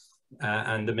minute,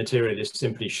 and the material is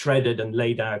simply shredded and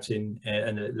laid out in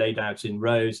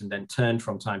rows and then turned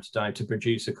from time to time to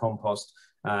produce a compost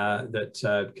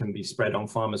that can be spread on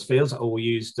farmers' fields or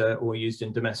used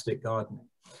in domestic gardening.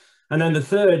 And then the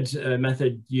third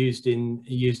method used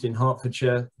in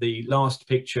Hertfordshire, the last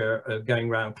picture going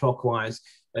round clockwise,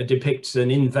 depicts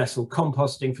an in-vessel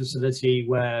composting facility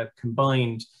where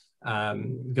combined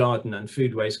garden and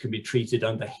food waste can be treated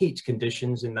under heat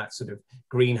conditions in that sort of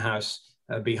greenhouse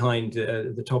behind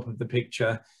the top of the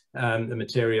picture. The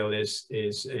material is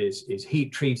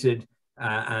heat treated.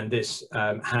 And this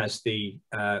has the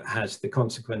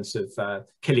consequence of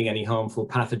killing any harmful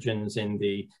pathogens in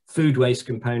the food waste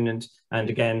component, and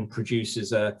again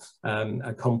produces a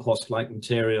compost-like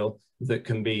material that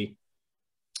can be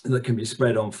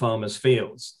spread on farmers'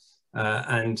 fields.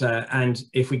 And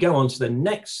if we go on to the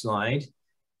next slide,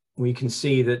 we can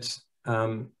see that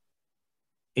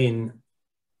in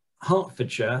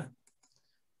Hertfordshire,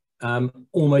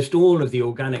 almost all of the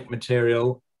organic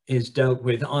material is dealt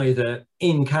with either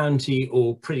in county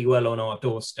or pretty well on our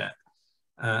doorstep.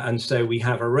 And so we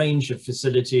have a range of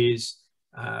facilities.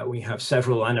 We have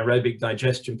several anaerobic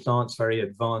digestion plants, very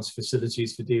advanced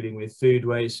facilities for dealing with food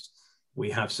waste. We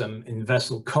have some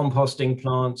in-vessel composting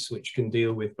plants, which can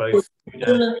deal with both.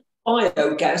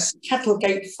 Biogas,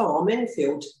 Kettlegate Farm,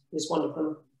 Enfield is one of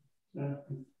them.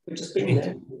 We've just been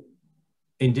there.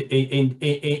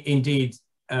 Indeed,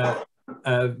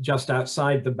 just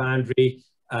outside the boundary,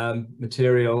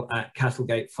 material at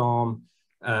Kettlegate Farm,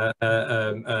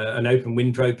 an open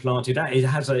windrow plant. It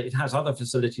has other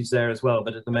facilities there as well,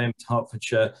 but at the moment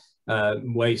Hertfordshire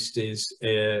waste is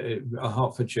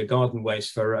Hertfordshire garden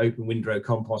waste for open windrow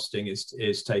composting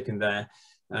is taken there,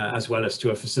 as well as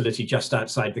to a facility just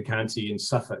outside the county in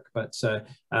Suffolk. But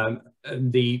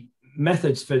the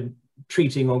methods for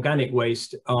treating organic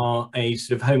waste are a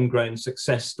sort of homegrown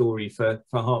success story for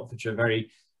Hertfordshire, very,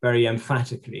 very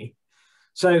emphatically.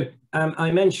 So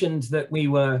I mentioned that we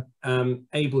were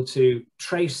able to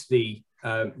trace the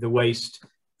waste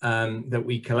that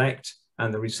we collect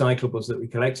and the recyclables that we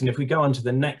collect. And if we go on to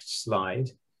the next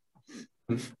slide,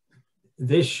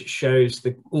 this shows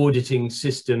the auditing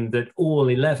system that all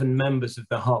 11 members of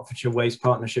the Hertfordshire Waste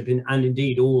Partnership and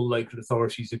indeed all local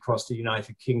authorities across the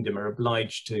United Kingdom are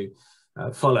obliged to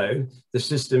follow. The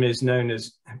system is known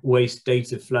as Waste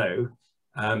Data Flow.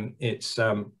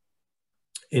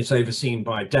 It's overseen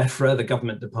by DEFRA, the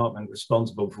government department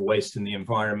responsible for waste and the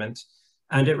environment,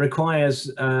 and it requires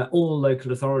all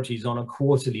local authorities on a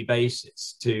quarterly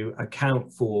basis to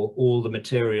account for all the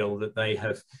material that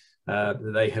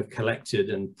they have collected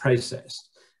and processed.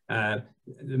 The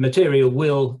material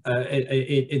will,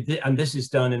 and this is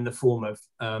done in the form of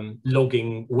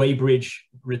logging weighbridge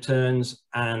returns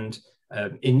and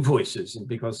invoices, and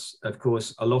because of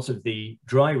course a lot of the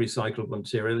dry recyclable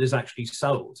material is actually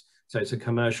sold. So it's a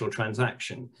commercial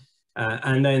transaction,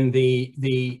 and then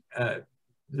the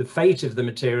fate of the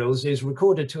materials is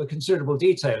recorded to a considerable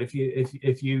detail. If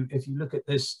you look at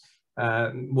this,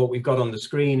 what we've got on the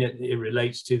screen, it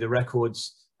relates to the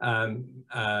records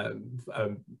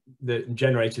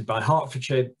generated by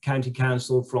Hertfordshire County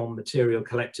Council from material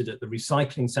collected at the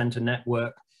recycling centre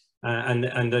network, and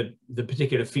the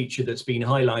particular feature that's been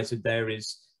highlighted there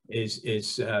is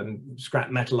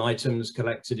scrap metal items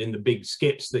collected in the big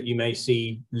skips that you may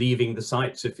see leaving the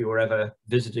sites if you're ever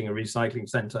visiting a recycling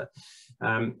centre.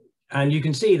 And you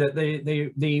can see that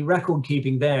the record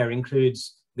keeping there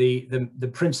includes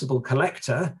the principal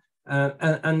collector,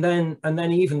 and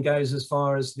then even goes as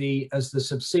far as the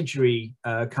subsidiary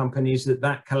companies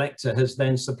that collector has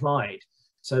then supplied.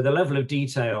 So the level of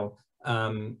detail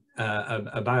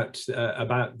about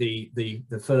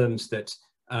the firms that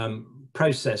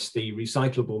process the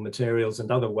recyclable materials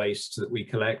and other wastes that we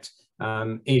collect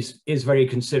is very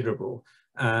considerable.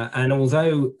 And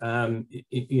although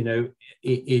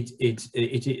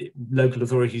local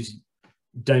authorities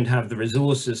don't have the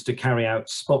resources to carry out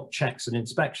spot checks and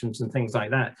inspections and things like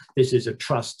that, this is a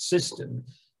trust system.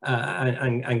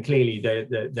 And clearly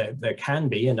there can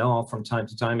be and are from time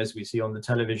to time, as we see on the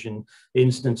television,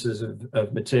 instances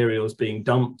of materials being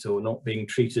dumped or not being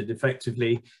treated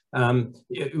effectively.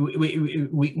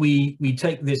 We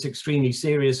take this extremely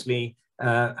seriously,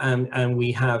 and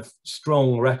we have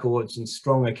strong records and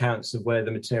strong accounts of where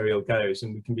the material goes,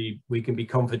 and we can be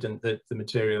confident that the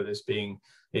material is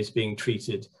being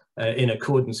treated in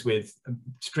accordance with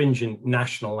stringent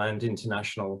national and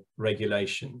international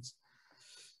regulations.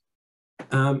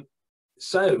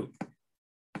 So,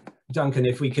 Duncan,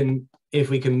 if we can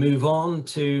move on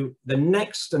to the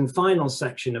next and final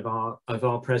section of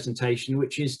our presentation,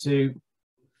 which is to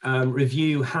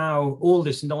review how all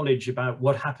this knowledge about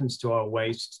what happens to our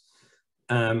waste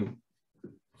and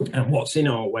what's in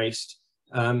our waste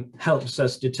helps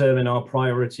us determine our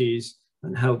priorities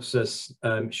and helps us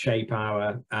shape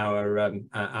our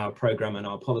program and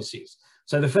our policies.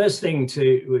 So the first thing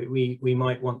we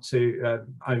might want to,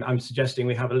 I'm suggesting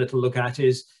we have a little look at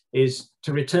is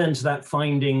to return to that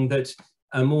finding that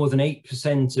more than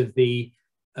 8% of the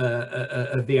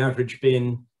average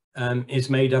bin is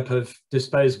made up of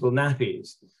disposable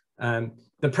nappies.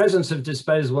 The presence of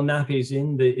disposable nappies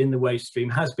in the waste stream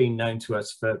has been known to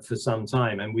us for some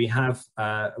time, and we have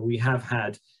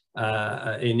had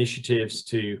initiatives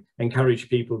to encourage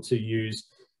people to use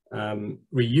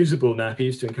reusable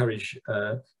nappies, to encourage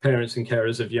parents and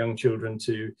carers of young children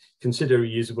to consider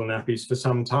reusable nappies for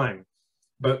some time.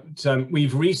 But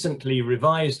we've recently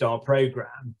revised our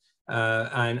programme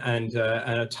and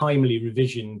a timely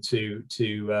revision to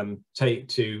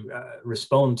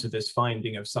respond to this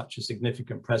finding of such a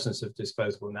significant presence of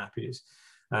disposable nappies.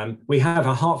 We have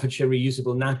a Hertfordshire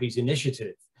Reusable Nappies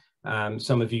Initiative.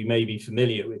 Some of you may be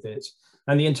familiar with it.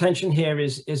 And the intention here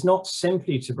is not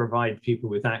simply to provide people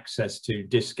with access to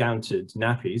discounted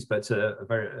nappies, but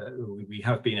we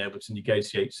have been able to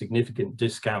negotiate significant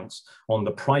discounts on the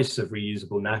price of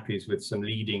reusable nappies with some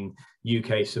leading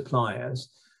UK suppliers.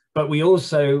 But we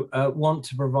also want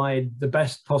to provide the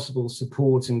best possible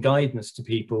support and guidance to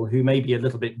people who may be a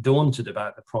little bit daunted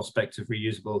about the prospect of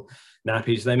reusable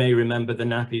nappies. They may remember the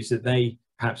nappies that they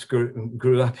perhaps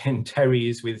grew up in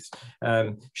terriers with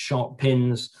sharp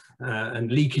pins and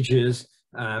leakages.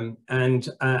 And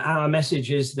our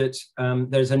message is that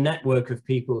there's a network of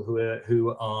people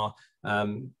who are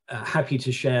happy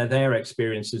to share their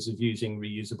experiences of using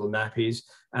reusable nappies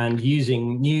and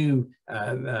using new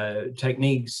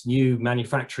techniques, new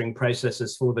manufacturing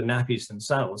processes for the nappies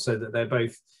themselves, so that they're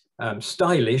both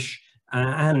stylish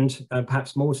and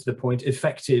perhaps more to the point,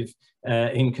 effective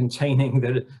in containing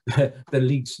the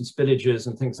leaks and spillages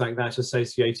and things like that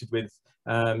associated with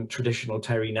traditional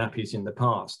terry nappies in the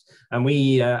past. And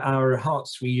our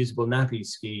Herts Reusable Nappy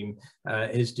Scheme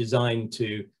is designed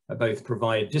to both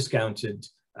provide discounted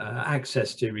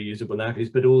access to reusable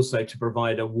nappies, but also to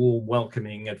provide a warm,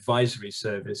 welcoming advisory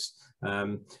service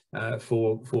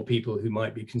for people who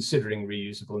might be considering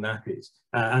reusable nappies.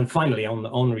 And finally,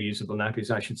 on reusable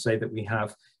nappies, I should say that we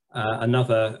have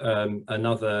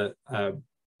another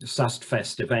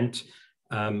Sustfest event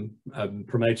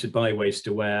promoted by Waste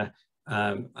Aware,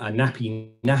 a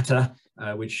nappy natter,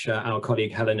 which our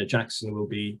colleague Helena Jackson will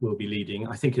be leading.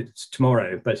 I think it's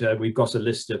tomorrow, but we've got a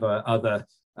list of other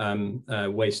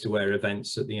Waste Aware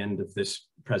events at the end of this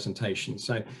presentation.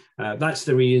 So that's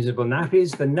the reusable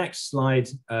nappies. The next slide,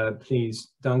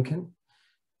 please, Duncan.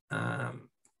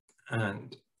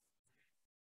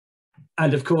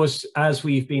 And of course, as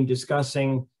we've been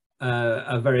discussing,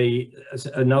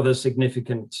 another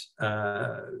significant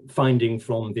finding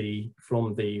from the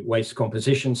waste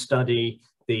composition study,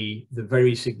 the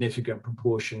very significant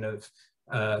proportion of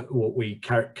what we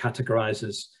characterize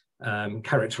as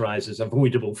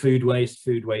avoidable food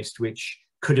waste which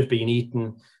could have been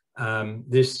eaten.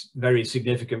 This very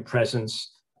significant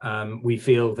presence, we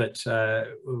feel that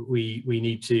we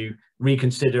need to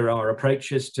reconsider our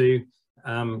approaches to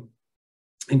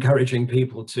encouraging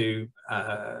people to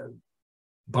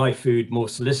buy food more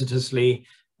solicitously,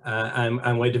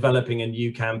 and we're developing a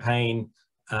new campaign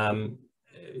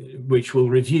which will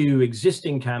review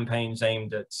existing campaigns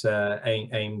aimed at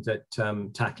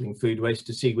tackling food waste,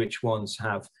 to see which ones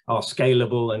are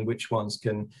scalable and which ones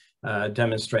can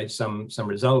demonstrate some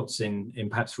results in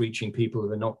perhaps reaching people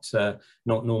who are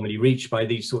not normally reached by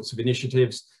these sorts of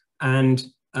initiatives, and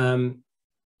at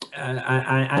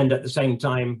the same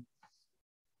time,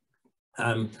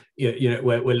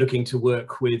 we're looking to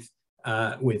work with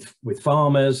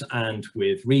farmers and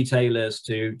with retailers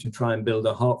to try and build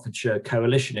a Hertfordshire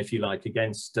coalition, if you like,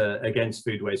 against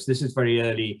food waste. This is very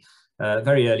early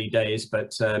days,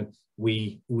 but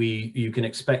you can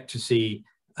expect to see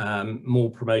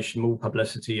more promotion, more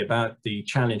publicity about the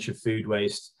challenge of food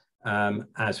waste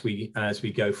as we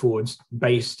go forwards,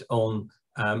 based on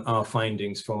our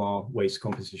findings from our waste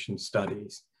composition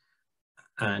studies.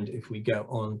 And if we go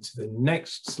on to the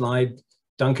next slide,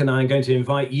 Duncan, I'm going to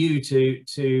invite you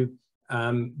to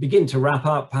begin to wrap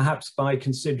up, perhaps by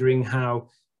considering how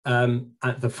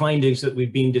the findings that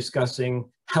we've been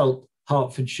discussing help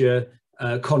Hertfordshire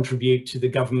contribute to the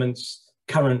government's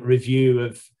current review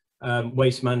of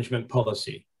waste management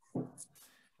policy?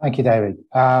 Thank you, David.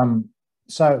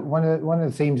 So one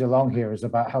of the themes along here is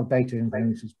about how data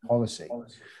influences policy.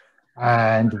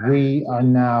 And we are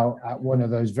now at one of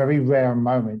those very rare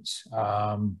moments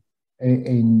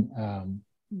in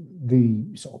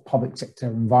the sort of public sector,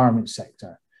 environment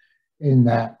sector, in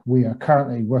that we are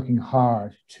currently working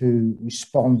hard to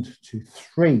respond to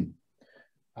 3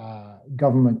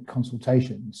 government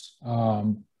consultations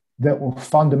that will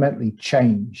fundamentally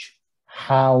change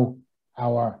how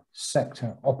our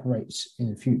sector operates in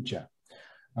the future.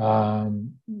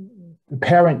 The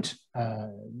parent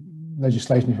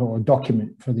legislation or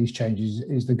document for these changes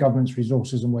is the government's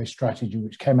resources and waste strategy,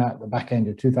 which came out at the back end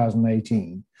of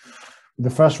 2018. The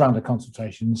first round of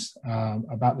consultations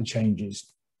about the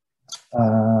changes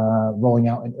rolling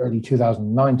out in early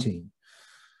 2019.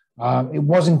 It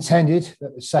was intended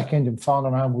that the second and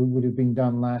final round would have been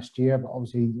done last year, but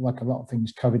obviously, like a lot of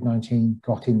things, COVID-19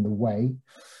 got in the way.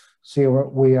 So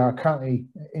we are currently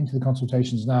into the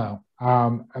consultations now.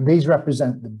 And these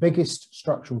represent the biggest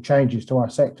structural changes to our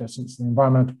sector since the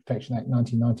Environmental Protection Act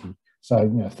 1990,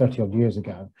 so 30 odd years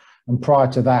ago. And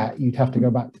prior to that, you'd have to go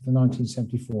back to the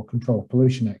 1974 Controlled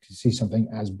Pollution Act to see something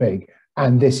as big,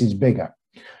 and this is bigger.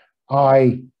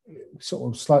 I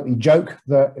sort of slightly joke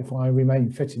that if I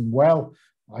remain fit and well,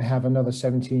 I have another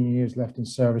 17 years left in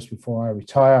service before I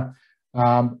retire.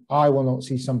 I will not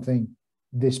see something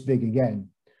this big again.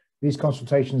 These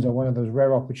consultations are one of those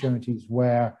rare opportunities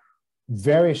where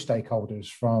various stakeholders,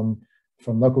 from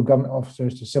local government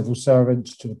officers to civil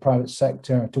servants to the private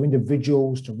sector to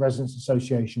individuals to residents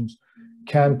associations,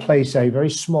 can place a very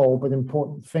small but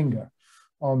important finger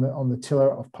on the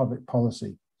tiller of public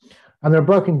policy. And they're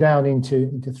broken down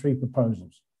into 3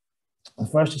 proposals. The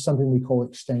first is something we call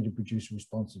extended producer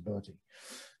responsibility.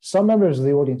 Some members of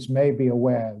the audience may be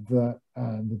aware that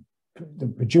the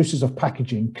producers of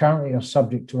packaging currently are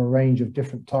subject to a range of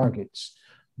different targets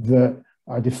that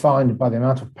are defined by the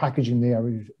amount of packaging they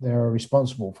are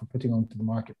responsible for putting onto the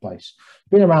marketplace.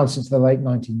 Been around since the late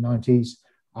 1990s,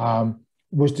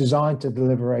 was designed to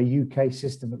deliver a UK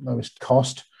system at lowest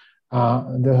cost.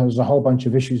 There's a whole bunch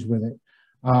of issues with it.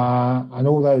 And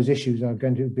all those issues are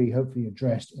going to be hopefully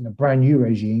addressed in a brand new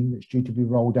regime that's due to be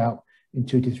rolled out in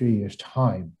 2 to 3 years'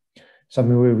 time.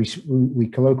 Something we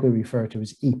colloquially refer to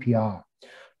as EPR.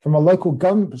 From a local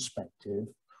government perspective,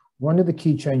 one of the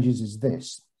key changes is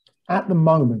this. At the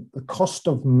moment, the cost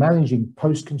of managing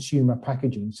post-consumer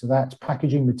packaging, so that's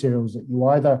packaging materials that you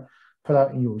either put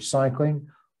out in your recycling,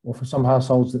 or for some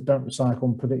households that don't recycle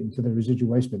and put it into the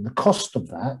residual waste bin, the cost of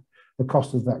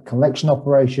that collection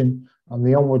operation and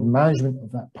the onward management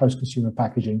of that post-consumer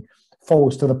packaging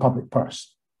falls to the public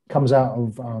purse, comes out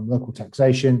of local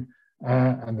taxation,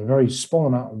 and the very small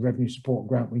amount of revenue support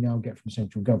grant we now get from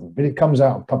central government, but it comes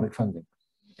out of public funding.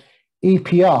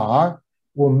 EPR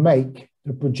will make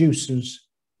the producers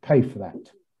pay for that.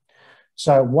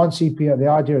 So once EPR, the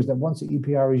idea is that once the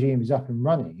EPR regime is up and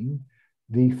running,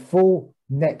 the full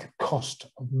net cost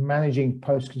of managing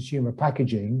post-consumer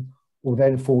packaging will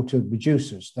then fall to the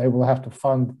producers. They will have to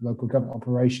fund local government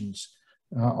operations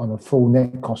on a full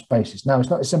net cost basis. Now, it's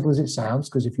not as simple as it sounds,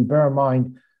 because if you bear in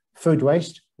mind food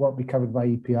waste won't be covered by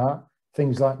EPR,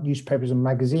 things like newspapers and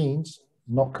magazines,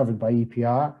 not covered by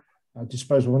EPR,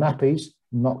 disposable nappies,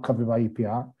 not covered by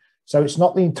EPR. So it's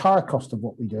not the entire cost of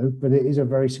what we do, but it is a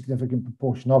very significant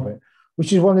proportion of it,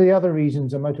 which is one of the other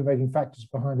reasons and motivating factors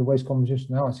behind the waste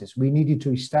composition analysis. We needed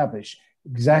to establish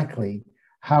exactly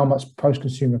how much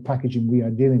post-consumer packaging we are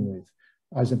dealing with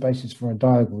as a basis for a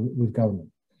dialogue with government.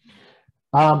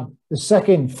 The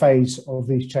second phase of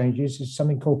these changes is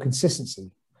something called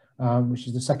consistency, which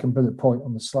is the second bullet point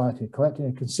on the slide here, collecting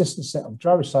a consistent set of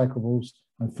dry recyclables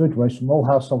and food waste from all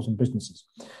households and businesses.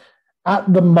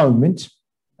 At the moment,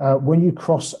 when you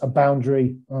cross a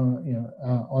boundary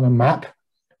on a map,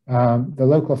 the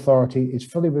local authority is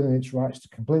fully within its rights to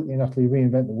completely and utterly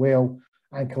reinvent the wheel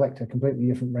and collect a completely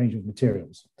different range of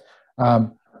materials.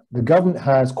 The government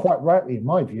has, quite rightly, in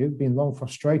my view, been long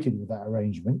frustrated with that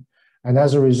arrangement. And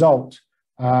as a result,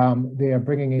 they are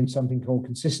bringing in something called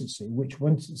consistency, which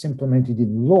once it's implemented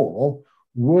in law,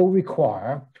 will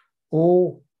require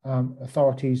all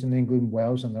authorities in England,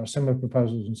 Wales, and there are similar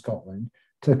proposals in Scotland,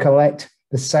 to collect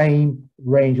the same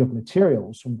range of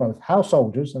materials from both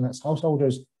householders, and that's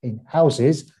householders in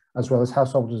houses, as well as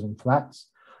householders in flats,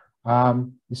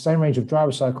 the same range of dry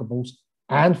recyclables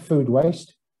and food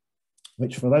waste,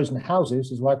 which for those in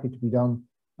houses is likely to be done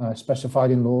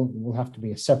specified in law. There will have to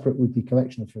be a separate weekly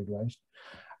collection of food waste.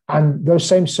 And those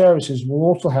same services will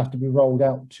also have to be rolled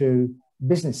out to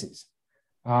businesses.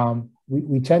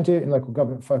 we tend to, in local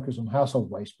government, focus on household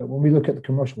waste, but when we look at the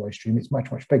commercial waste stream, it's much,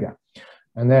 much bigger.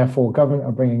 And therefore, government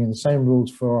are bringing in the same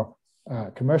rules for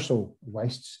commercial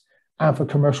wastes and for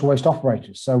commercial waste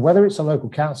operators. So whether it's a local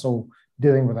council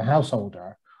dealing with a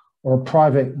householder or a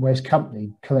private waste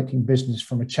company collecting business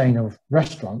from a chain of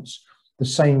restaurants, the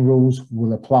same rules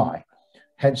will apply,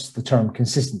 hence the term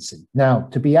consistency. Now,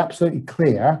 to be absolutely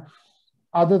clear,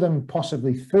 other than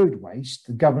possibly food waste,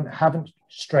 the government haven't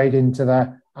strayed into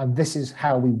the, and this is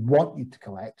how we want you to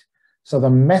collect. So the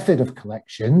method of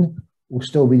collection will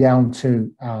still be down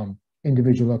to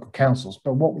individual local councils.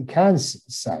 But what we can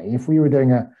say, if we were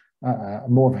doing a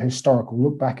more of a historical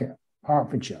look back at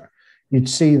Hertfordshire, you'd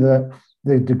see that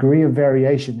the degree of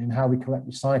variation in how we collect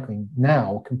recycling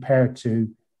now compared to,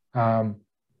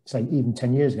 say, even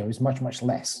 10 years ago is much, much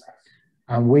less.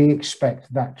 And we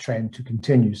expect that trend to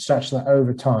continue such that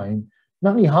over time,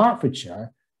 not only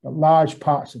Hertfordshire, but large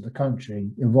parts of the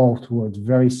country evolve towards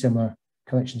very similar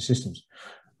collection systems.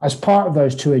 As part of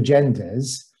those two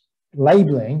agendas,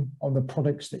 labelling on the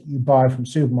products that you buy from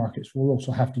supermarkets will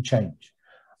also have to change.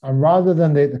 And rather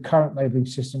than the current labelling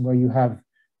system where you have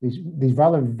these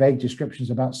rather vague descriptions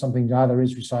about something that either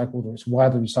is recycled or it's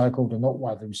widely recycled or not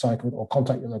widely recycled or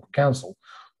contact your local council,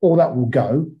 all that will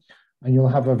go and you'll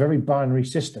have a very binary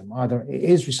system. Either it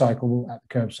is recyclable at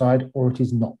the curbside or it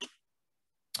is not.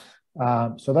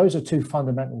 So those are two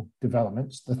fundamental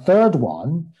developments. The third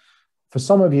one, for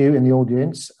some of you in the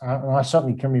audience, and I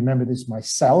certainly can remember this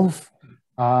myself,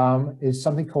 is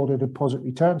something called a deposit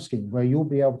return scheme, where you'll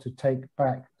be able to take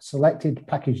back selected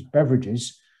packaged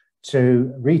beverages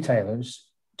to retailers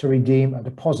to redeem a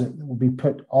deposit that will be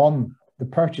put on the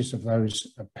purchase of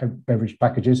those beverage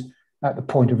packages at the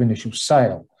point of initial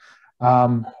sale.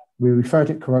 We refer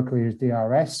to it colloquially as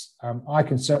DRS. I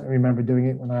can certainly remember doing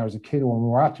it when I was a kid, or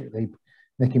more accurately,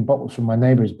 nicking bottles from my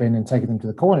neighbour's bin and taking them to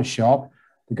the corner shop.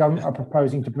 The government are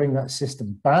proposing to bring that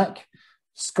system back.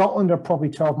 Scotland are probably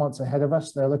 12 months ahead of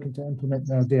us. They're looking to implement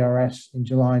their DRS in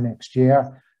July next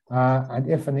year. And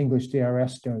if an English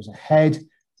DRS goes ahead,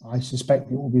 I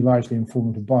suspect it will be largely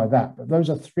informed by that. But those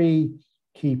are three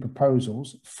key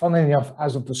proposals. Funnily enough,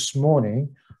 as of this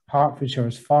morning, Hertfordshire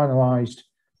has finalised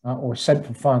or sent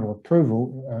for final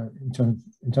approval in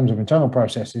terms of internal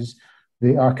processes,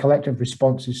 our collective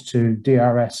responses to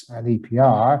DRS and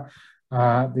EPR.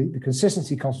 The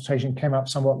consistency consultation came out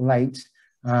somewhat late,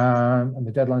 and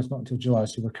the deadline is not until July,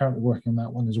 so we're currently working on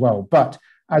that one as well. But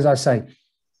as I say,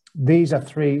 these are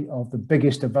three of the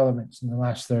biggest developments in the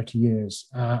last 30 years,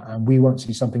 and we won't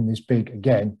see something this big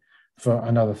again for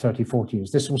another 30, 40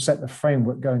 years. This will set the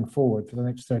framework going forward for the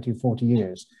next 30 or 40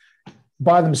 years.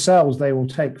 By themselves, they will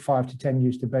take 5 to 10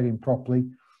 years to bed in properly.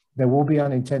 There will be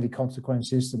unintended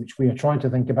consequences, which we are trying to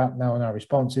think about now in our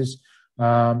responses.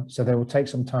 So they will take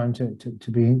some time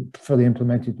to be fully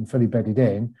implemented and fully bedded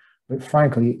in. But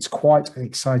frankly, it's quite an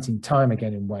exciting time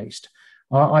again in waste.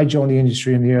 I joined the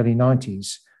industry in the early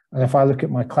 90s. And if I look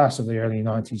at my class of the early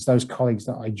 90s, those colleagues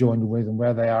that I joined with and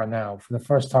where they are now, for the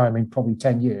first time in probably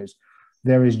 10 years,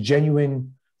 there is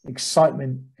genuine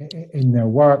excitement in their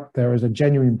work. There is a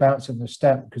genuine bounce in their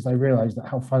step because they realize that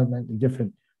how fundamentally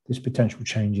different this potential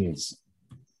change is.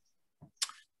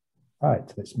 All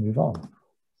right, let's move on.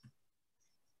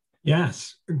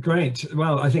 Yes, great.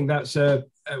 Well, I think that's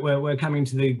we're coming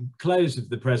to the close of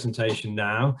the presentation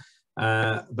now.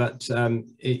 Yeah,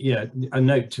 a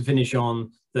note to finish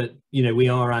on that, you know, we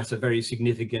are at a very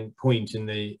significant point in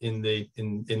the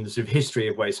sort of history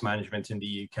of waste management in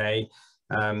the UK.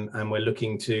 And we're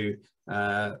looking to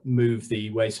move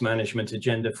the waste management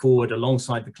agenda forward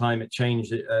alongside the climate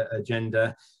change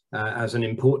agenda as an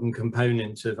important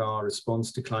component of our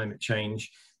response to climate change,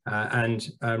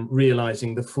 and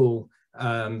realising the full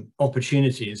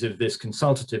opportunities of this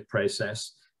consultative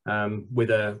process with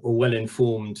a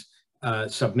well-informed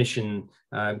submission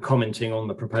commenting on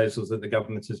the proposals that the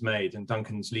government has made. And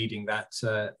Duncan's leading that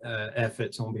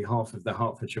effort on behalf of the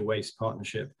Hertfordshire Waste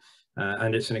Partnership.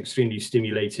 And it's an extremely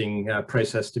stimulating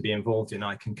process to be involved in.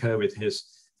 I concur with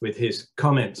his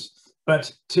comments.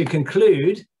 But to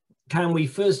conclude, can we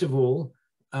first of all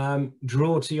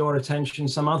draw to your attention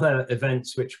some other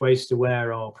events which Waste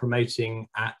Aware are promoting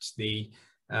at the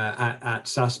at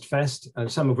SustFest,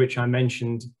 some of which I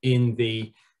mentioned in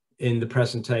the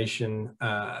presentation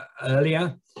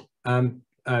earlier.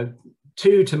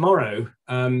 Two tomorrow,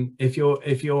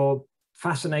 if you're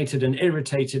fascinated and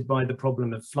irritated by the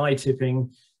problem of fly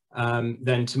tipping,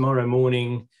 then tomorrow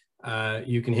morning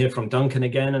you can hear from Duncan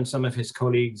again and some of his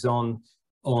colleagues on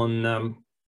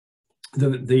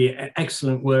the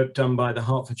excellent work done by the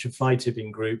Hertfordshire Fly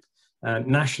Tipping Group,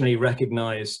 nationally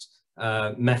recognised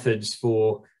methods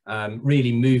for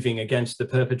really moving against the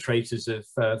perpetrators of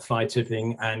fly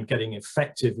tipping and getting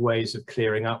effective ways of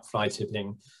clearing up fly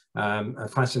tipping. A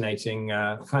fascinating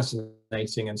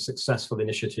and successful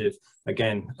initiative,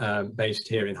 again, based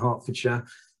here in Hertfordshire.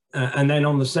 And then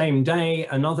on the same day,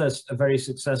 another very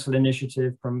successful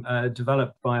initiative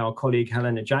developed by our colleague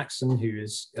Helena Jackson, who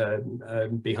is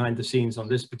behind the scenes on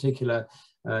this particular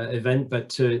event, but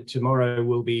tomorrow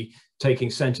will be taking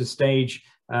center stage,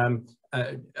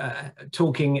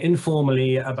 talking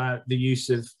informally about the use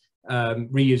of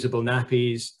reusable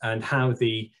nappies and how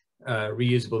the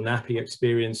reusable nappy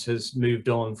experience has moved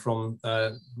on from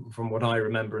what I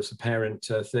remember as a parent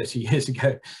 30 years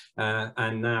ago,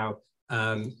 and now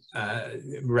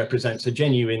represents a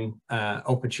genuine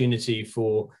opportunity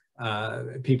for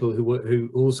people who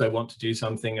also want to do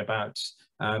something about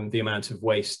the amount of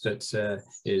waste that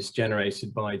is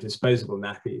generated by disposable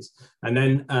nappies. And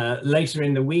then later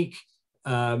in the week,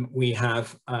 we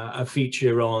have a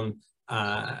feature on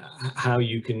how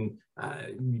you can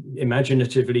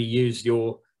imaginatively use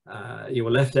your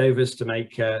leftovers to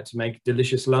make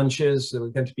delicious lunches. So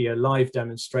there's going to be a live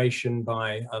demonstration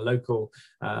by a local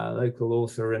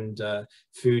author and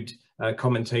food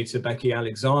commentator, Becky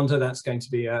Alexander. That's going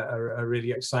to be a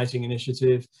really exciting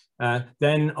initiative.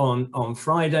 Then on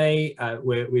Friday,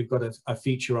 we've got a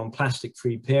feature on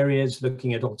plastic-free periods,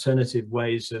 looking at alternative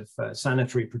ways of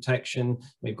sanitary protection.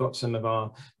 We've got some of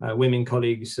our women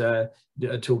colleagues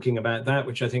talking about that,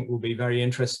 which I think will be very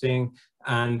interesting.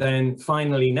 And then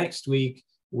finally, next week,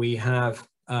 we have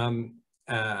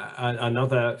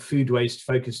another food waste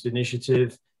focused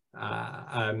initiative,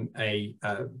 a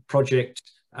project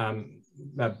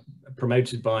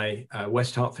promoted by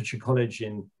West Hertfordshire College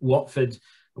in Watford,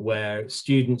 where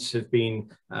students have been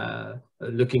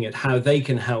looking at how they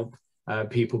can help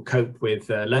people cope with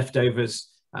leftovers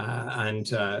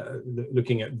and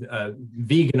looking at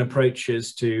vegan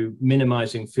approaches to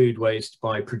minimizing food waste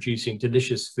by producing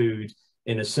delicious food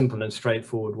in a simple and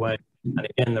straightforward way. And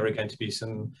again, there are going to be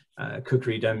some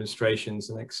cookery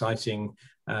demonstrations, an exciting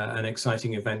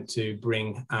event to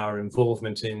bring our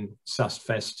involvement in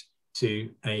SustFest to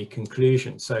a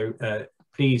conclusion. So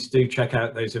please do check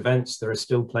out those events. There are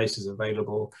still places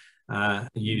available.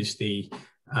 Use the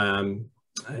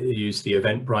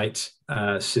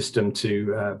Eventbrite system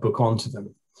to book onto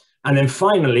them. And then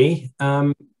finally,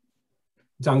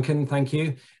 Duncan, thank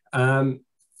you.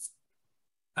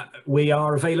 We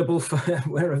are available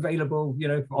we're available,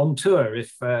 on tour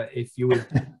if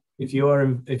you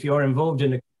are involved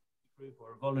in a group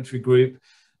or a voluntary group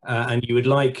and you would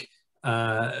like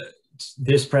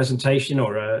this presentation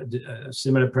or a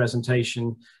similar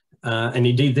presentation, and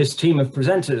indeed this team of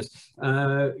presenters,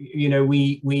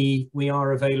 we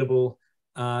are available,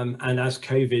 and as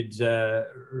COVID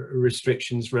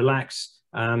restrictions relax,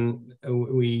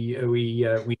 we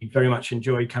very much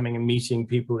enjoy coming and meeting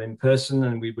people in person,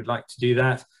 and we would like to do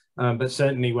that. But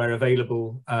certainly we're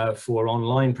available for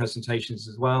online presentations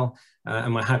as well,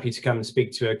 and we're happy to come and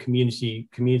speak to a community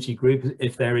group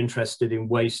if they're interested in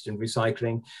waste and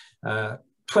recycling.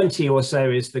 20 or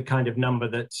so is the kind of number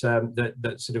that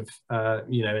sort of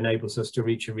enables us to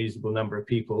reach a reasonable number of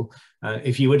people.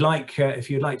 If you'd like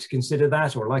to consider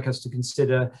that, or like us to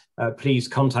consider, please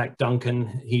contact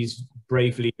Duncan. He's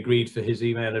bravely agreed for his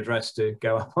email address to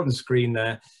go up on the screen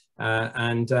there.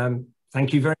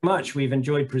 Thank you very much. We've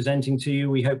enjoyed presenting to you.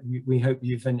 We hope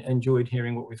you've enjoyed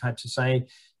hearing what we've had to say.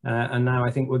 And now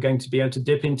I think we're going to be able to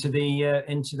dip into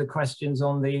the questions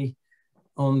on the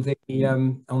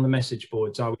message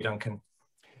boards, are we, Duncan?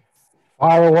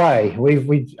 Fire away.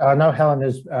 I know Helen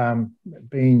has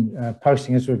been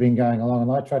posting as we've been going along,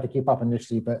 and I tried to keep up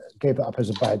initially, but gave it up as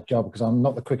a bad job because I'm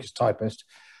not the quickest typist.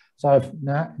 So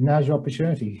now's your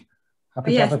opportunity.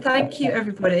 Yes, thank you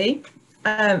everybody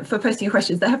for posting your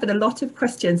questions. There have been a lot of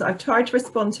questions. I've tried to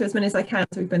respond to as many as I can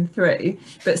as we've been through,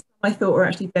 but some I thought were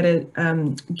actually better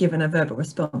given a verbal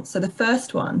response. So the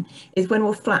first one is, when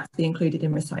will flats be included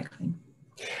in recycling?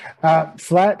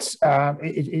 Flats,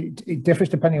 it differs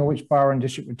depending on which borough and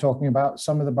district we're talking about.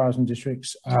 Some of the boroughs and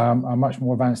districts are much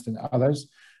more advanced than others.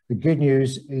 The good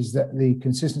news is that the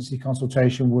consistency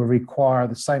consultation will require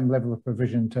the same level of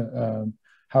provision to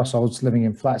households living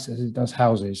in flats as it does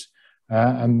houses,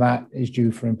 and that is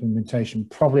due for implementation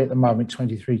probably at the moment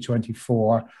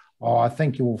 23-24. Or I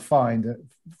think you will find that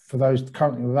for those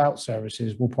currently without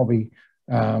services, we'll probably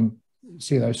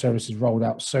see those services rolled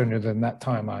out sooner than that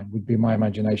timeline, would be my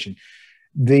imagination.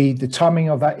 The timing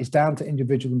of that is down to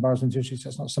individual boroughs and districts.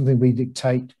 That's not something we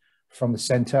dictate from the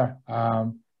centre.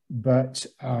 But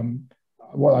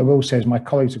what I will say is my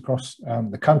colleagues across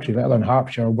the country, let alone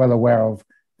Hertfordshire, are well aware of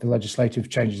the legislative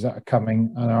changes that are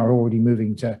coming and are already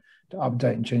moving to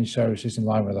update and change services in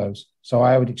line with those. So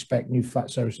I would expect new flat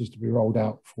services to be rolled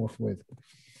out forthwith. I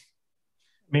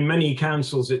mean, many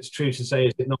councils, it's true to say,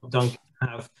 is it not, Duncan,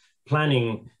 have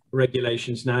planning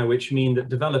regulations now, which mean that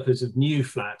developers of new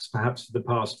flats, perhaps for the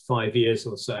past 5 years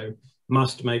or so,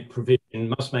 must make provision,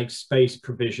 must make space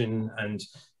provision and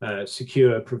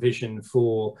secure provision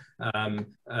for,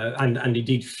 and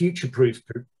indeed future-proof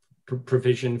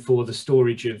provision for the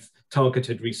storage of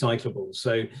targeted recyclables.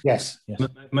 So yes.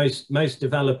 Most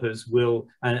developers will,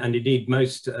 and indeed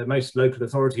most local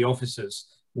authority officers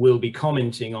will be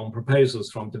commenting on proposals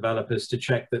from developers to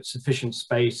check that sufficient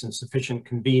space and sufficient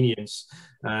convenience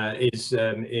is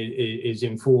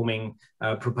informing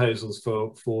proposals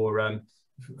for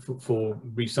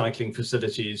recycling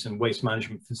facilities and waste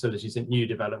management facilities in new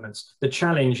developments. The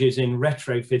challenge is in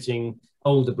retrofitting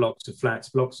older blocks of flats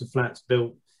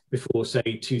built before, say,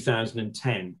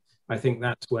 2010. I think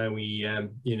that's where we,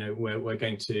 we're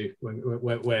going to,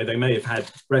 where they may have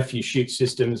had refuse chute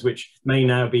systems, which may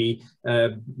now be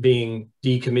being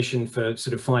decommissioned for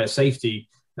sort of fire safety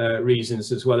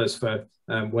reasons, as well as for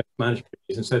waste management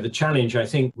reasons. So the challenge I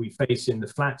think we face in the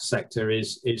flat sector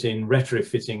is in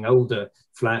retrofitting older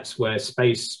flats where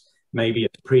space may be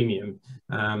at a premium,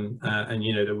 and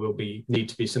there will need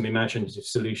to be some imaginative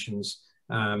solutions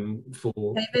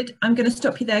for. David, I'm going to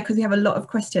stop you there because we have a lot of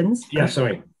questions. Yeah,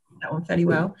 sorry. That one fairly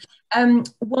well.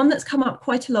 One that's come up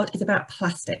quite a lot is about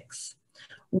plastics.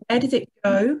 Where does it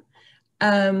go?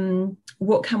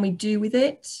 What can we do with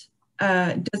it?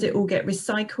 Does it all get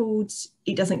recycled?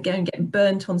 It doesn't go and get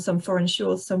burnt on some foreign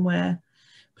shores somewhere.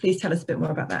 Please tell us a bit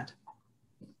more about that.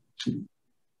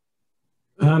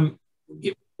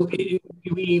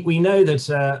 We know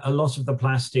that a lot of the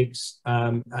plastics,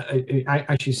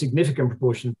 actually a significant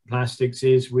proportion of plastics,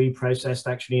 is reprocessed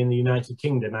actually in the United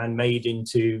Kingdom and made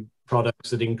into products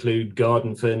that include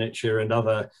garden furniture and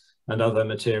other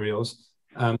materials.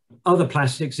 Other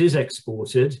plastics is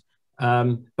exported,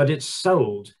 but it's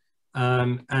sold,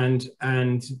 and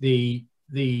we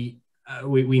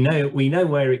know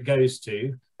where it goes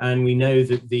to, and we know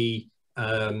that the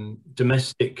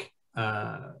domestic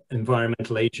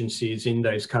environmental agencies in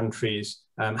those countries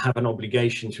have an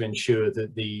obligation to ensure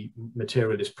that the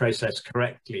material is processed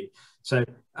correctly. So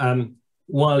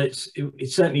while it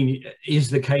certainly is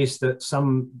the case that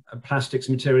some plastics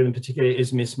material in particular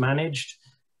is mismanaged,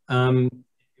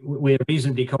 we're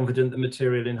reasonably confident the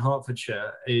material in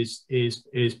Hertfordshire is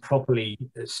properly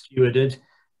stewarded,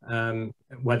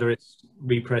 whether it's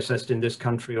reprocessed in this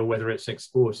country or whether it's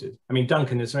exported. I mean,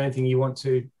 Duncan, is there anything you want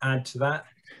to add to that?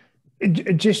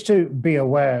 Just to be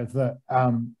aware that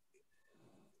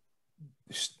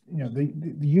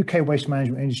the UK waste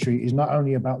management industry is not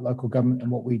only about local government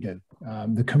and what we do.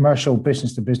 The commercial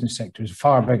business-to-business sector is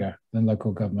far bigger than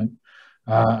local government,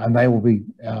 and they will be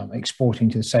exporting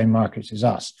to the same markets as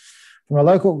us. From a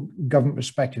local government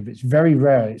perspective, it's very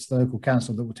rare it's the local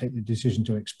council that will take the decision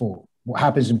to export. What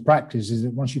happens in practice is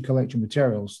that once you collect your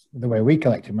materials, the way we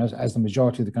collect them, as the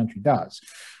majority of the country does,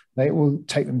 they will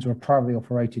take them to a privately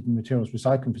operated materials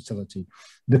recycling facility.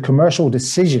 The commercial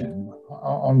decision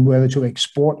on whether to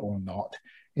export or not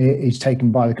is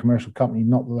taken by the commercial company,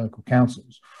 not the local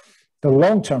councils. The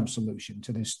long-term solution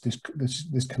to this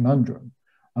conundrum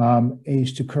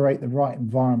is to create the right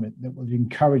environment that will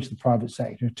encourage the private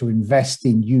sector to invest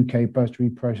in UK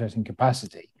post-reprocessing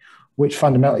capacity, which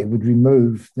fundamentally would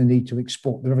remove the need to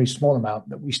export the very small amount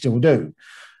that we still do.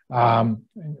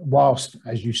 Whilst,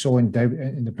 as you saw in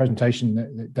the presentation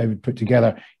that David put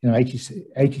together,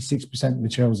 86% of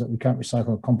materials that we can't recycle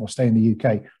or compost stay in the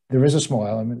UK, there is a small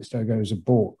element that still goes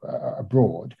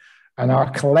abroad. And our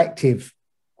collective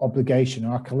obligation,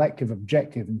 our collective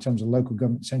objective in terms of local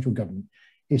government, central government,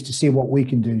 is to see what we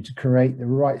can do to create the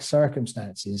right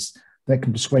circumstances that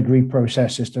can persuade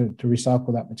reprocessors to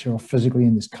recycle that material physically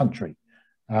in this country.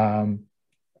 But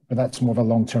that's more of a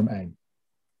long-term aim.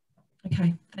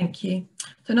 Okay, thank you.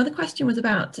 So another question was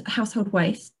about household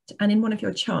waste, and in one of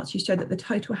your charts you showed that the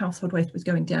total household waste was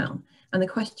going down, and the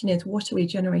question is, what are we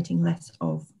generating less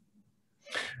of?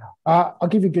 I'll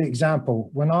give you a good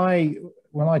example. When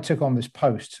I took on this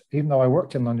post, even though I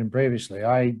worked in London previously,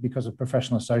 because of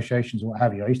professional associations and what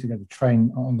have you, I used to go to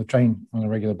train on a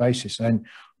regular basis, and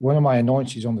one of my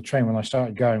annoyances on the train when I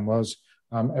started going was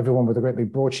everyone with the great big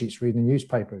broadsheets reading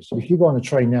newspapers. If you go on a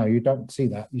train now, you don't see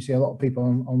that. You see a lot of people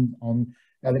on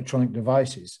electronic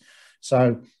devices.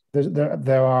 So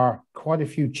there are quite a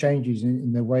few changes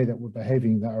in the way that we're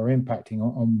behaving that are impacting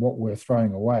on what we're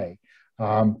throwing away.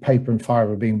 Paper and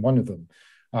fibre being one of them.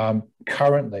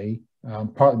 Currently,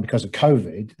 partly because of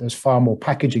COVID, there's far more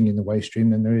packaging in the waste stream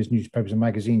than there is newspapers and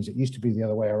magazines. It used to be the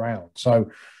other way around. So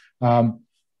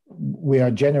we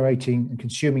are generating and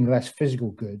consuming less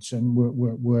physical goods, and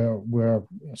we're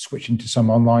switching to some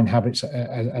online habits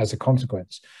as a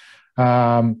consequence.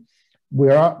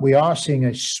 We are seeing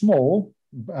a small,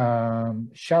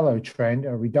 shallow trend,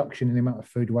 a reduction in the amount of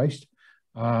food waste.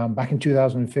 Back in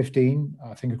 2015,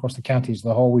 I think across the county as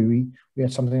a whole, we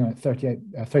had something like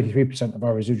 33% of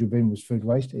our residual bin was food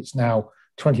waste. It's now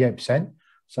 28%.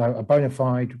 So a bona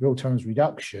fide real terms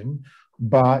reduction,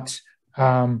 but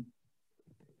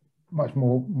much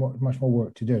more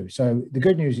work to do. So the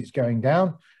good news is going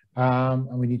down,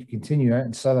 and we need to continue it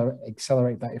and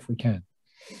accelerate that if we can.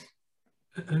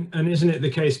 And isn't it the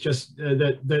case just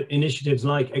that initiatives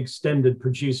like extended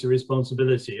producer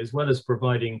responsibility, as well as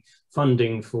providing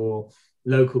funding for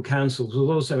local councils, will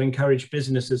also encourage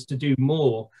businesses to do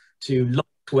more to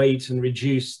lightweight and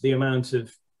reduce the amount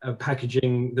of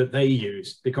packaging that they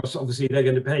use, because obviously they're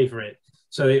going to pay for it.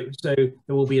 So there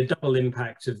will be a double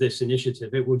impact of this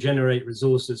initiative. It will generate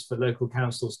resources for local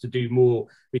councils to do more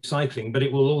recycling, but it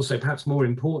will also, perhaps more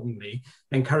importantly,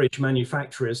 encourage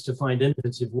manufacturers to find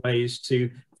innovative ways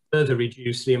to further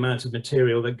reduce the amount of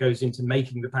material that goes into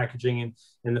making the packaging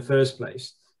in the first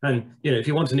place. And, you know, if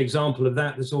you want an example of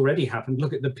that that's already happened,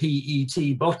 look at the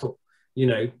PET bottle. You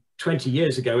know, 20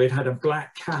 years ago, it had a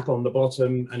black cap on the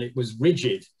bottom and it was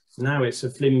rigid. Now it's a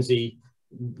flimsy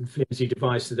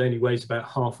device that only weighs about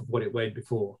half of what it weighed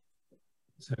before.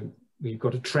 So we've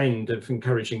got a trend of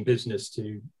encouraging business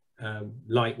to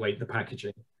lightweight the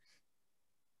packaging.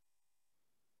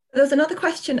 There's another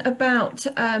question about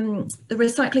the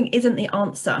recycling isn't the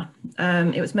answer.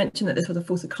 It was mentioned that this was a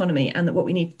false economy and that what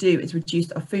we need to do is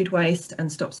reduce our food waste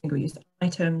and stop single-use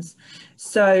items.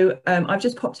 So I've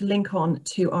just popped a link on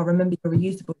to our Remember Your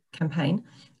Reusable campaign,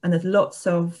 and there's lots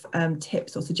of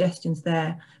tips or suggestions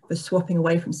there for swapping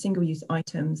away from single-use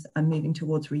items and moving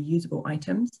towards reusable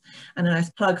items. And a nice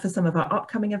plug for some of our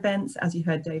upcoming events, as you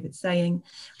heard David saying.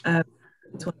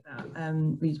 It's one about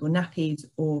reusable nappies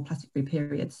or plastic-free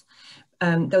periods.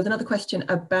 There was another question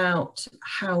about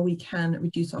how we can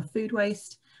reduce our food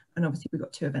waste, and obviously we've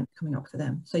got 2 events coming up for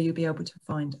them, so you'll be able to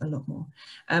find a lot more.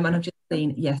 And I've just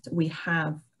seen, yes, we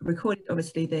have recorded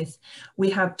obviously this. We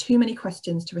have too many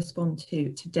questions to respond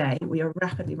to today. We are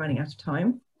rapidly running out of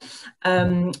time.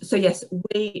 So yes,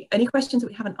 any questions that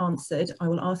we haven't answered, I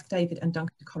will ask David and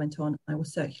Duncan to comment on. I will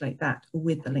circulate that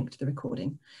with the link to the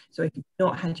recording. So if you've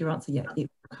not had your answer yet, it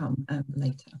will come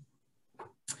later.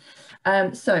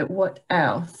 So what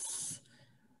else?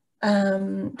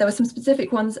 There were some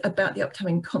specific ones about the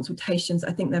upcoming consultations.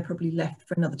 I think they're probably left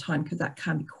for another time because that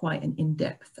can be quite an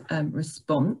in-depth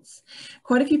response.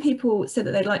 Quite a few people said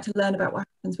that they'd like to learn about what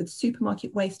happens with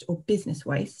supermarket waste or business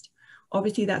waste.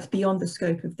 Obviously that's beyond the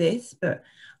scope of this, but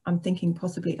I'm thinking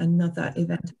possibly another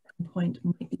event at some point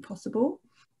might be possible.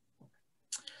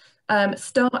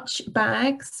 Starch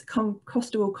bags,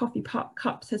 compostable coffee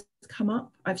cups has come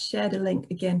up. I've shared a link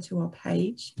again to our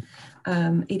page.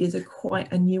 It is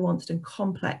quite a nuanced and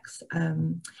complex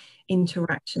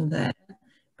interaction there,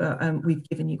 but we've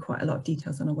given you quite a lot of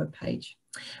details on our webpage.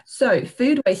 So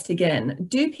food waste again,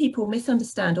 do people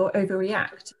misunderstand or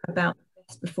overreact about the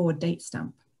best before date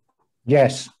stamp?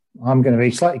 Yes, I'm going to be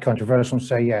slightly controversial and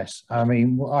say yes. I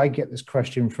mean, I get this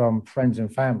question from friends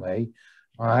and family.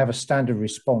 I have a standard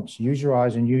response: use your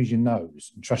eyes and use your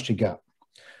nose and trust your gut.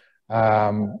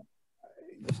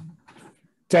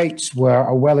 Dates were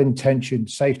a well-intentioned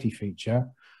safety feature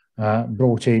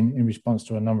brought in response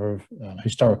to a number of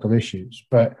historical issues,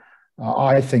 but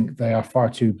I think they are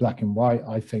far too black and white.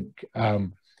 I think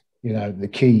you know, the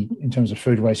key in terms of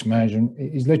food waste management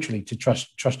is literally to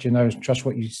trust your nose, trust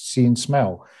what you see and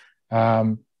smell.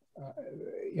 You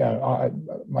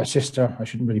know, my sister, I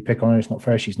shouldn't really pick on her, it's not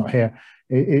fair, she's not here,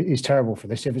 is terrible for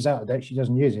this. If it's out of date, she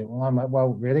doesn't use it. Well, I'm like, well,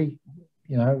 really?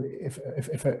 You know,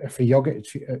 if a yogurt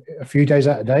is a few days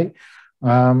out of date,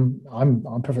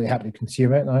 I'm perfectly happy to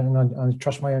consume it, and I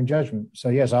trust my own judgment. So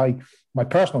yes, my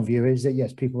personal view is that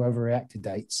yes, people overreact to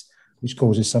dates, which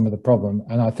causes some of the problem.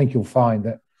 And I think you'll find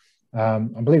that I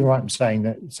believe I'm right in saying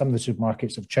that some of the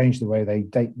supermarkets have changed the way they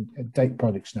date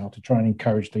products now to try and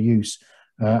encourage the use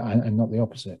and not the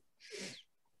opposite.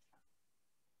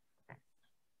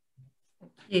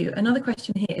 Thank you. Another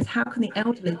question here is, how can the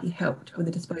elderly be helped with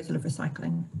the disposal of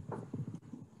recycling?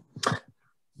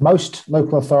 Most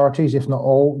local authorities, if not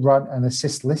all, run an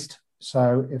assist list.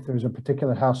 So if there is a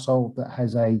particular household that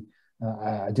has a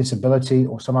disability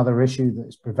or some other issue that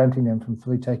is preventing them from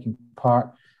fully taking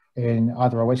part in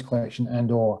either a waste collection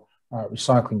and or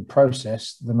recycling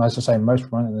process, then as I say, most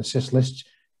run an assist list.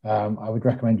 I would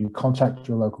recommend you contact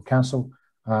your local council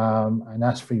and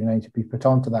ask for your name to be put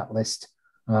onto that list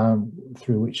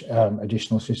through which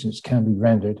additional assistance can be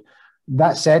rendered.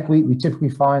 That said, we typically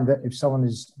find that if someone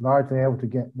is largely able to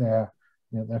get their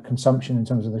consumption in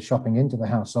terms of the shopping into the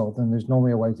household, then there's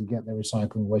normally a way to get their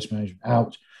recycling waste management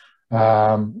out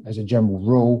as a general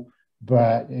rule.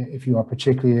 But if you are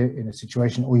particularly in a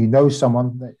situation, or you know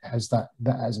someone that has that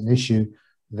as an issue,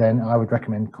 then I would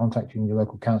recommend contacting your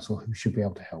local council, who should be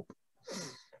able to help. Thank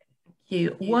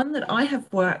you. One that I have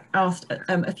asked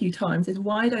a few times is,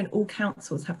 why don't all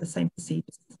councils have the same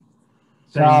procedures?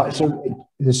 So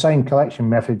the same collection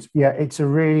methods. Yeah, it's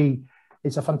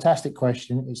a fantastic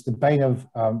question. It's the bane of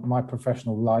my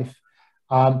professional life.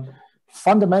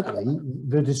 Fundamentally,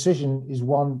 the decision is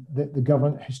one that the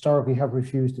government historically have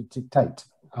refused to dictate.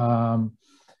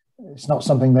 It's not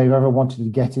something they've ever wanted to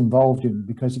get involved in,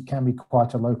 because it can be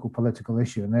quite a local political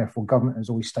issue, and therefore government has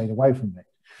always stayed away from it.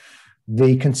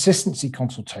 The consistency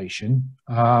consultation,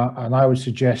 and I would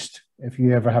suggest, if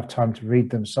you ever have time to read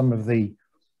them, some of the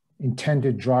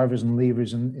intended drivers and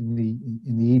levers in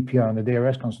the EPR and the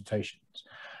DRS consultations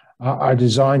are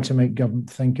designed to make government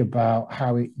think about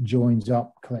how it joins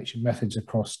up collection methods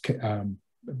across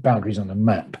boundaries on a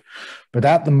map. But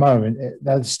at the moment,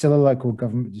 that's still a local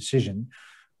government decision,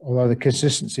 although the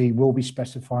consistency will be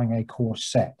specifying a core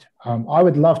set. I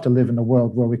would love to live in a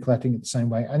world where we're collecting it the same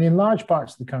way, and in large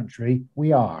parts of the country,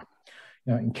 we are.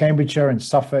 In Cambridgeshire and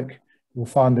Suffolk, you'll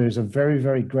find there's a very,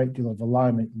 very great deal of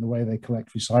alignment in the way they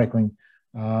collect recycling,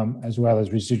 as well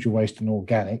as residual waste and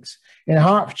organics. In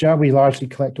Hertfordshire, we largely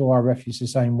collect all our refuse the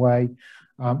same way.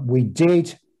 We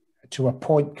did, to a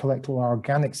point, collect all our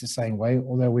organics the same way,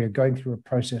 although we are going through a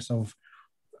process of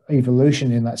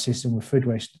evolution in that system, with food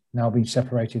waste now being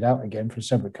separated out again for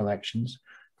separate collections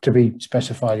to be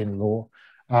specified in law.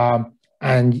 And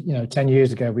 10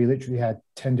 years ago, we literally had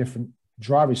 10 different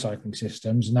dry recycling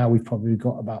systems. Now we've probably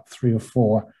got about 3 or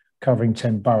 4 covering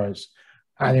 10 boroughs.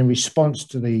 And in response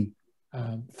to the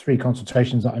 3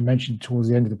 consultations that I mentioned towards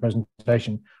the end of the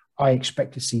presentation, I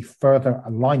expect to see further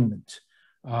alignment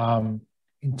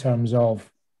in terms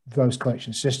of those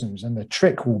collection systems. And the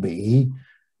trick will be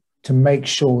to make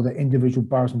sure that individual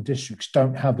boroughs and districts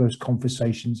don't have those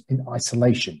conversations in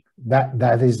isolation.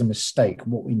 That is a mistake.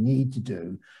 What we need to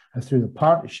do, and through the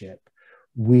partnership,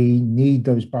 we need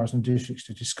those boroughs and districts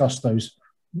to discuss those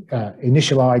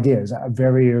initial ideas at a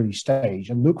very early stage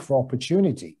and look for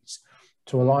opportunities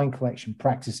to align collection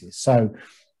practices. So,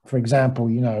 for example,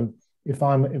 if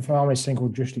I'm a single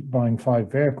district buying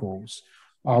 5 vehicles,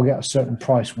 I'll get a certain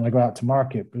price when I go out to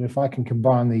market. But if I can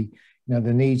combine the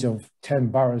needs of 10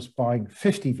 boroughs buying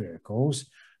 50 vehicles,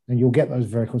 then you'll get those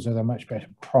vehicles at a much better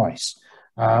price.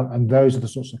 And those are the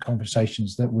sorts of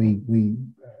conversations that we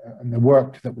and the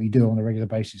work that we do on a regular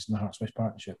basis in the Hertfordshire Waste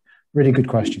Partnership. Really good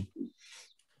question.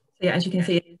 Yeah, as you can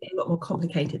see, it's a lot more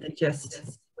complicated than just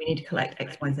we need to collect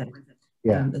X, Y, Z.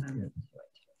 Yeah.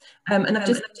 And I've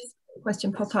just a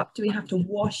question pop up. Do we have to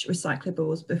wash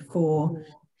recyclables before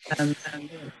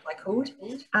recycled?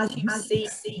 As you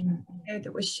see,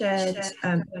 that was shared,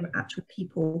 there were actual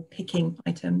people picking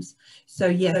items. So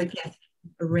yes,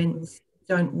 a rinse.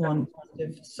 Don't want sort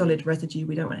of solid residue.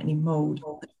 We don't want any mold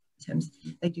items.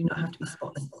 They do not have to be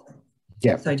spotless.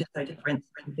 Yeah. So just rinse.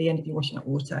 The end of your washing up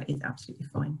water is absolutely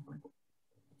fine.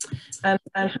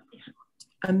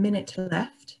 A minute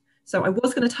left. So I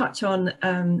was going to touch on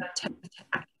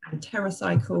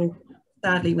TerraCycle.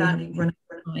 Sadly, we have run out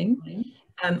of time.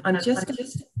 I'm just going to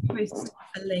post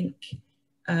a link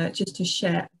just to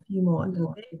share a few more.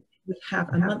 We have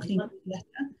a monthly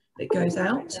newsletter that goes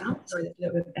out. Sorry, there's a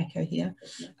little bit of echo here,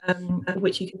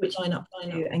 which you can sign up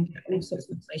to and get all sorts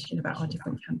of information about our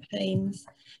different campaigns.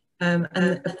 And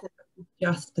of course,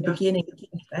 just the beginning of the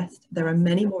Fest. There are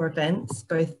many more events,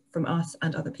 both from us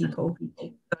and other people.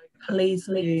 So please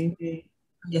do.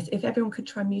 Yes, if everyone could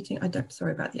try muting.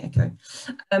 Sorry about the echo.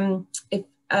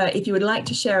 If you would like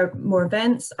to share more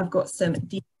events, I've got some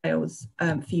details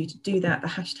for you to do that. The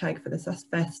hashtag for the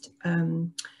SustFest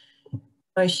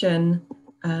motion.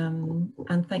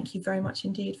 And thank you very much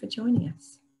indeed for joining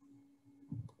us.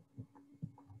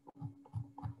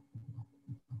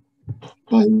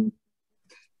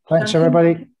 Thanks, everybody.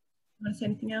 You want to say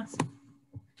anything else?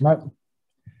 No.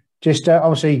 Just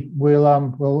obviously,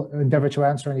 we'll endeavour to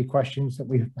answer any questions that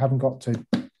we haven't got to.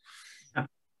 Thank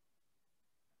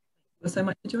you so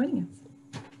much for joining us.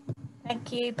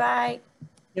 Thank you. Bye.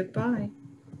 Goodbye.